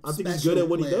most. I think he's good at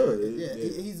what he does. Yeah,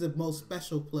 he's the most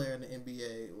special player in the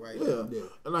NBA right now. Yeah,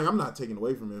 and I'm not taking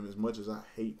away from him as much as I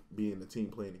hate being the team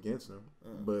playing against him,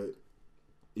 but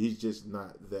he's just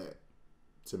not that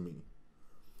to me.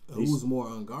 Who's more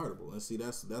unguardable? And see,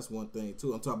 that's one thing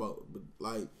too. I'm talking about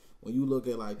like when you look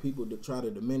at like people that try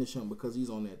to diminish him because he's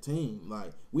on that team.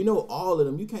 Like we know all of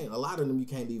them. A lot of them you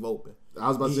can't leave open. I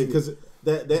was about to say because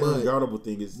that unguardable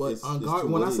thing is. But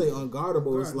when I say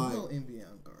unguardable, it's like the whole NBA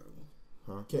unguardable.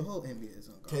 Huh? The whole NBA is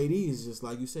unguardable. KD is just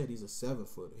like you said. He's a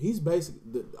 7-footer. He's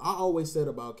basically. I always said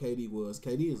about KD was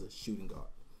KD is a shooting guard.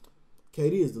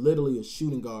 KD is literally a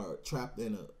shooting guard trapped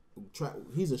in a trap.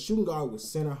 He's a shooting guard with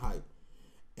center height.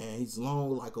 And he's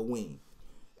long like a wing.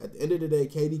 At the end of the day,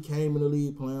 KD came in the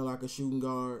league playing like a shooting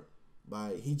guard.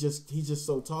 Like he's just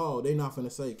so tall. They're not finna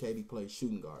say KD plays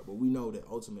shooting guard, but we know that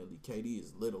ultimately KD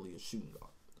is literally a shooting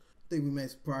guard. I think we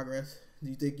made some progress. Do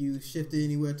you think you shifted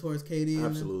anywhere towards KD?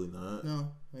 Absolutely not.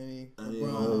 No, maybe.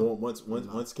 Once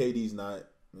KD's not,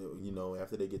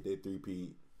 after they get their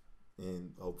 3-peat,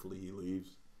 and hopefully he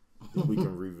leaves, we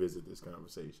can revisit this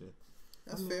conversation.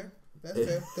 That's fair.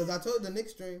 Because I told the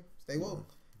Knicks stream, stay woke.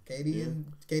 KD and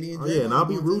Draymond. Oh yeah, and I'll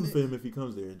be rooting for him if he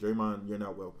comes there. And Draymond, you're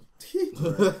not welcome.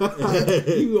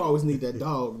 You always need that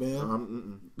dog,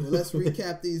 man. Well, let's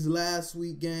recap these last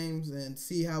week games and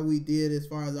see how we did as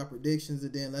far as our predictions,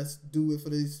 and then let's do it for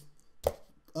this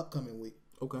upcoming week.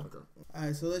 Okay. All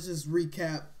right, so let's just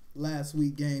recap last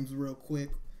week games real quick.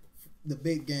 The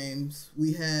big games.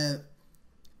 We had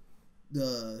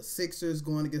the Sixers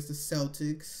going against the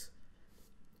Celtics.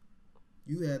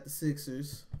 You had the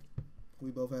Sixers. We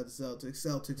both had the Celtics.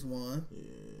 Celtics won. Yeah,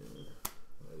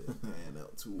 that didn't pan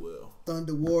out too well.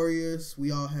 Thunder Warriors. We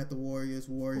all had the Warriors.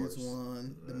 Warriors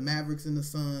won. The Mavericks and the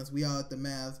Suns. We all had the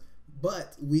Mavs.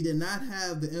 But we did not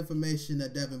have the information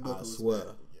that Devin Booker was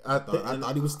back. I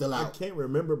thought he was still out. I can't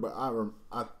remember, but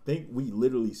I think we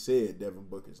literally said Devin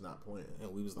Booker's not playing,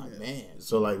 and we was like, man.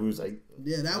 So like we was like,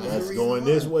 yeah, that was that's the reason going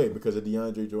why. This way because of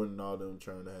DeAndre Jordan and all them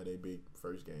trying to have a big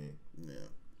first game. Yeah.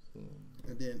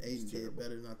 And then Aiden did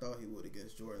better than I thought he would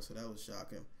against Jordan, so that was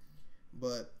shocking.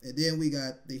 And then we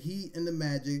got the Heat and the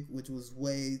Magic, which was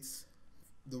Wade's.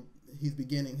 He's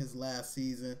beginning his last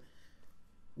season.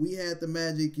 We had the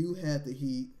Magic. You had the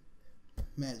Heat.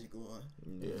 Magic won.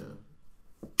 Yeah.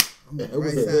 I'm on the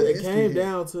right side of It history came here.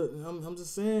 down to. I'm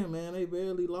just saying, man. They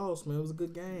barely lost, man. It was a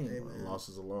good game. Hey, man. A loss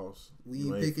is a loss. We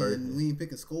ain't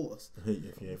picking scores.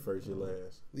 If you ain't first, you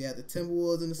last. We had the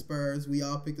Timberwolves and the Spurs. We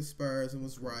all picked the Spurs and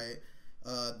was right.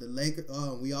 The Lakers.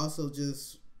 We also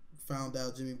just found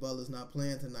out Jimmy Butler's not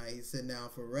playing tonight. He's sitting down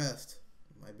for rest.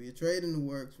 Might be a trade in the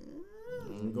works.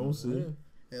 We gonna see.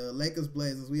 Lakers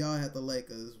Blazers. We all had the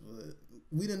Lakers, but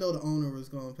we didn't know the owner was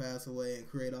gonna pass away and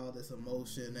create all this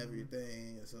emotion and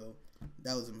everything. And so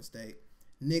that was a mistake.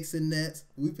 Knicks and Nets.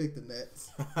 We picked the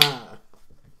Nets.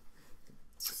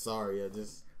 Sorry, I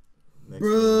just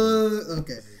Bruh.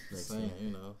 Okay. saying,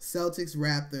 you know. Celtics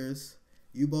Raptors.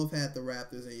 You both had the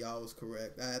Raptors and y'all was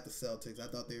correct. I had the Celtics. I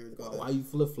thought they were going to. Why you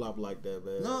flip flop like that,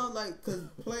 man? No, like, because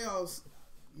playoffs,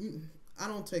 I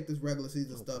don't take this regular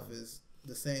season stuff as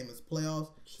the same as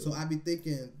playoffs. Sure. So I be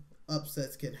thinking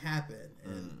upsets can happen,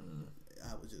 and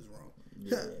I was just wrong.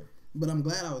 Yeah. But I'm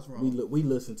glad I was wrong. We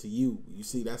listened to you. You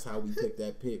see, that's how we picked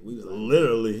that pick. We was like,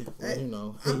 Literally. Hey, you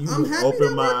know, I'm You happy open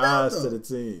that my worked out, eyes to though. the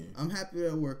team. I'm happy that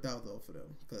it worked out, though, for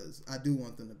them, because I do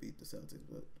want them to beat the Celtics.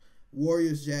 But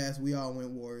Warriors, Jazz, we all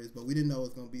went Warriors, but we didn't know it was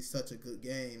going to be such a good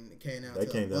game. It came down They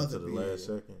to came a down buzzer to the beater. last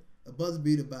second. A buzzer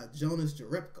beater by Jonas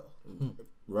Jerebko.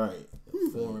 Right.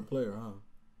 foreign player, huh?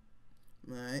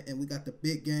 All right, and we got the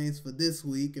big games for this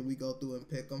week, and we go through and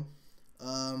pick them.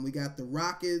 We got the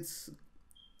Rockets,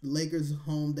 Lakers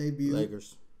home debut.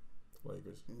 Lakers. I'm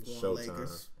going Showtime.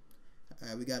 Lakers. All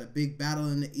right, we got a big battle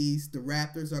in the East. The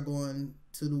Raptors are going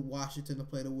to the Washington to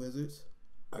play the Wizards.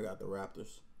 I got the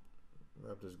Raptors.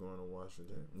 Raptors going to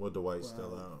Washington. Well, Dwight's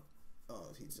still out. Oh,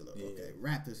 he's still up. Yeah. Okay,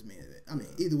 Raptors mean it. I mean,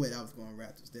 either way, I was going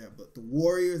Raptors there. But the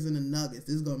Warriors and the Nuggets,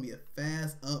 this is going to be a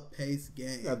fast, up-paced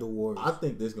game. I got the Warriors. I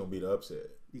think this is going to be the upset.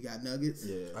 You got Nuggets?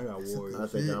 Yeah. I got That's a Warriors. I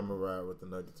think Fit. I'm going to ride with the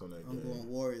Nuggets on that I'm game. going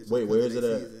Warriors. Wait, because where of is it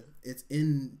their at? season. It's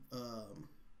in.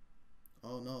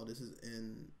 Oh no, this is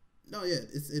in. No, yeah,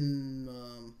 it's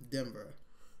in Denver.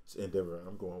 It's in Denver.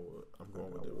 I'm going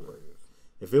with Denver.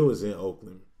 If it was in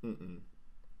Oakland,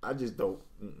 I just don't.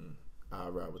 I'd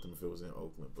ride with them if it was in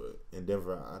Oakland. But in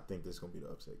Denver, I think this is going to be the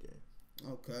upset game.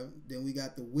 Okay, then we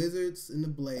got the Wizards and the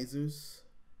Blazers.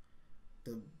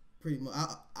 Pretty much,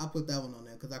 I put that one on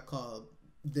there because I called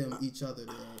them each other.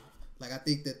 Like I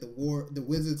think that the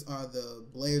Wizards are the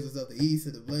Blazers of the East,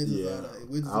 and the Blazers are the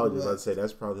Wizards I was of the just about to West. say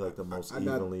that's probably like the most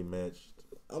evenly matched.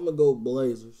 I'm gonna go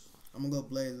Blazers. I'm gonna go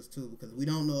Blazers too because we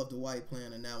don't know if Dwight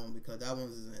playing in that one because that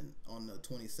one's on the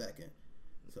 22nd.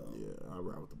 So Yeah, I'll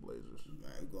ride with the Blazers. all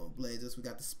right, we're going Blazers. We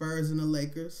got the Spurs and the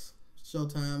Lakers.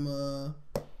 Showtime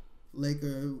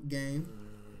Laker game.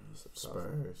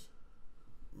 Spurs.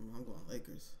 I'm going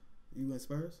Lakers. You went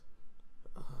Spurs?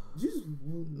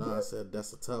 No, I said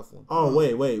that's a tough one. Oh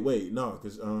wait, no,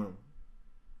 because no,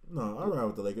 I ride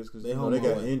with the Lakers because They they home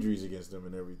got away. injuries against them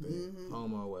and everything. Mm-hmm. On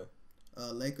my way.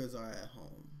 Lakers are at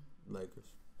home. Lakers.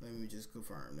 Let me just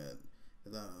confirm that.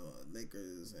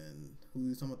 Lakers and who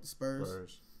you talking about? The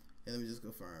Spurs? Yeah, let me just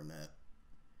confirm that.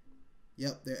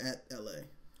 Yep, they're at LA.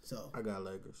 So I got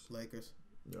Lakers. Lakers.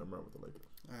 Yeah, I'm riding with the Lakers.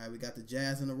 All right, we got the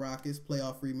Jazz and the Rockets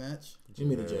playoff rematch. Give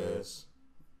me the Jazz.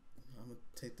 I'm gonna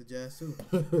take the Jazz too.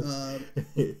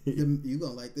 You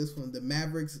gonna like this one? The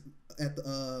Mavericks at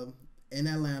the in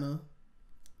Atlanta.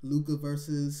 Luka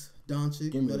versus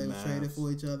Doncic. Give me But the they were Mavs. traded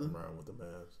for each other. I'm riding with the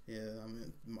Mavs. Yeah, I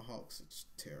mean my Hawks. It's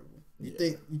terrible. You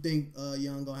Yeah. think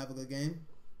Young gonna have a good game?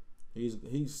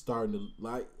 He's starting to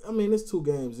like. I mean, it's 2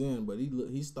 games in, but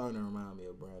he's starting to remind me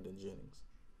of Brandon Jennings.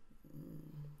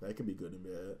 That could be good and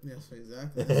bad. Yes,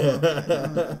 exactly.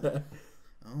 I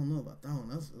don't know about that one.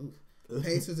 That's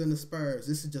Pacers and the Spurs.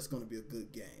 This is just gonna be a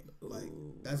good game. Like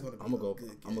that's gonna be I'm gonna good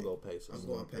game. I'm gonna go Pacers. I'm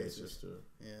going Pacers too.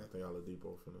 Yeah. I think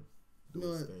Oladipo finna You do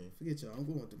know his what? thing. Forget y'all. I'm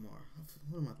going DeMar.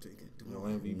 What am I thinking? No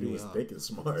DeMar. MVP. You was huh? thinking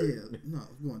smart. Yeah, no,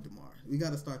 I'm going DeMar. We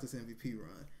got to start this MVP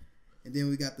run, and then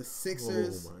we got the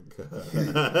Sixers. Oh my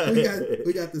god.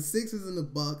 we got the Sixers and the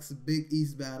Bucks. Big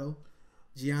East battle.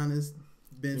 Giannis,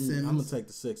 Ben Simmons. I'm gonna take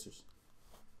the Sixers.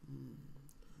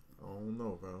 I don't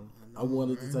know, bro. I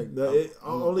wanted to take The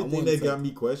only I thing wanted that to got take-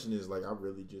 me questioning is like I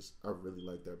really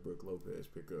like that Brook Lopez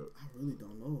pickup. I really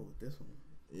don't know with this one.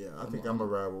 Yeah, I think I'm gonna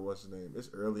ride with what's his name. It's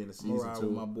early in the I'm gonna season ride too.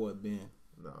 with my boy Ben.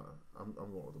 Nah, I'm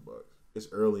going with the Bucks. It's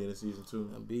early in the season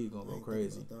too. And B gonna I go ain't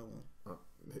crazy. thinking about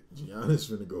that one. Giannis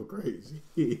finna go crazy.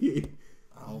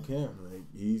 I don't care. Like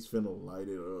he's finna light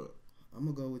it up. I'm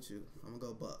gonna go with you. I'm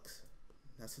gonna go Bucks.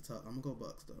 That's a tough. I'm gonna go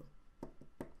Bucks though.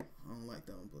 I don't like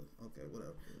that one, but okay,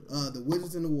 whatever. The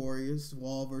Wizards and the Warriors.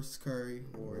 Wall versus Curry.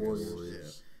 Warriors.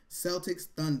 Warriors. Yeah. Celtics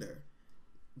Thunder.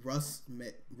 Russ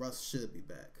should be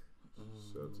back.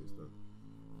 Celtics though.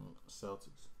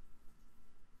 Celtics.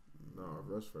 No, if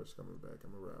Russ first coming back,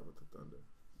 I'm gonna ride with the Thunder.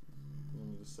 Give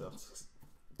me the Celtics.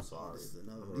 Sorry. This is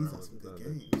another. I'm These around are some with the good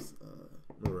Thunder. games.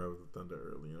 I'm around with the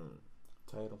Thunder early on.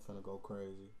 Tatum finna go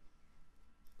crazy.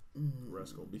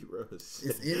 Russ gonna beat Russ.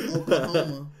 It's in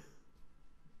Oklahoma.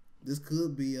 This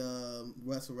could be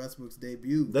Russell Westbrook's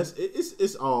debut.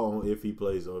 It's all on if he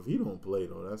plays though. If he don't play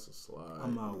though, that's a slide.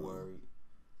 I'm not worried.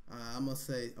 I'm gonna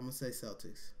say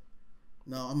Celtics.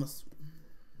 No, I'm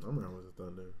around with the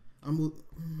Thunder.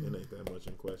 It ain't that much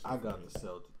in question. I got the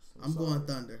Celtics. I'm going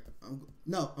Thunder. I'm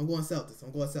going Celtics.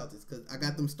 I'm going Celtics because I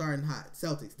got them starting hot.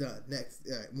 Celtics done. Next,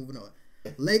 all right, moving on.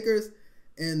 Lakers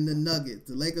and the Nuggets.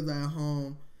 The Lakers are at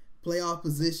home. Playoff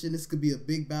position. This could be a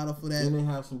big battle for that. Didn't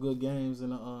they have some good games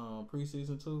in the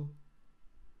preseason too?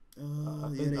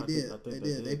 They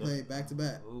did. They played back to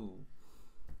back. Ooh.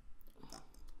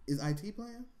 Is IT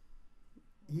playing?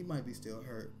 He might be still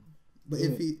hurt. But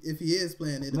if he is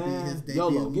playing, it'll be his debut.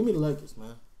 YOLO, give me the Lakers,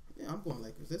 man. Yeah, I'm going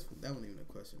Lakers. That wasn't even a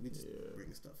question. We just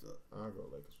bringing stuff up. I'll go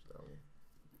Lakers for that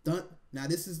one. Now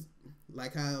this is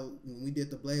like how when we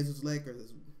did the Blazers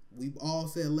Lakers, we all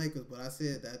said Lakers, but I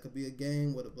said that could be a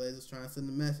game where the Blazers trying to send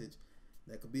a message.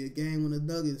 That could be a game when the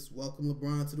Nuggets welcome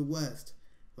LeBron to the West.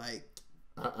 Like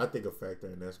I think a factor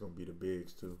in that's gonna be the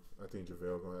bigs too. I think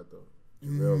JaVale gonna have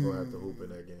to hoop in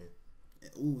that game.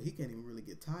 Ooh, he can't even really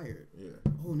get tired. Yeah.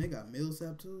 Oh, and they got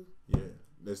Millsap too. Yeah.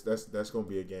 That's gonna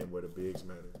be a game where the bigs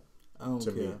matter. I don't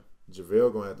care. Me.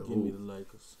 JaVale gonna have to Give hoop. me the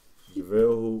Lakers.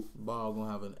 JaVale hoop. Ball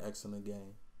gonna have an excellent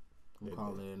game. I'm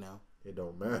calling it now. It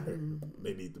don't matter.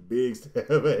 They need the bigs to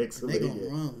have an excellent game. They gonna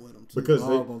game. run with them too. Because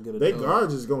Ball gonna get a they dub.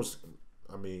 guards is gonna.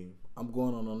 I mean, I'm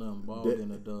going on them. Ball getting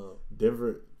a dub.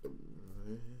 Denver.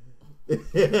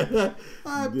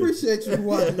 I appreciate you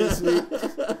watching this week.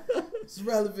 It's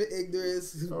relevant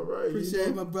ignorance. All right.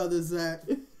 Appreciate my brother Zack,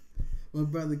 my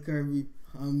brother Kirby.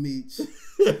 I'm Meech.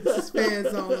 This is Fan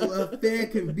Zone. A fan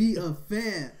can be a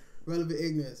fan. Relevant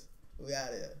ignorance. We out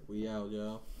here. We out,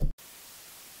 y'all.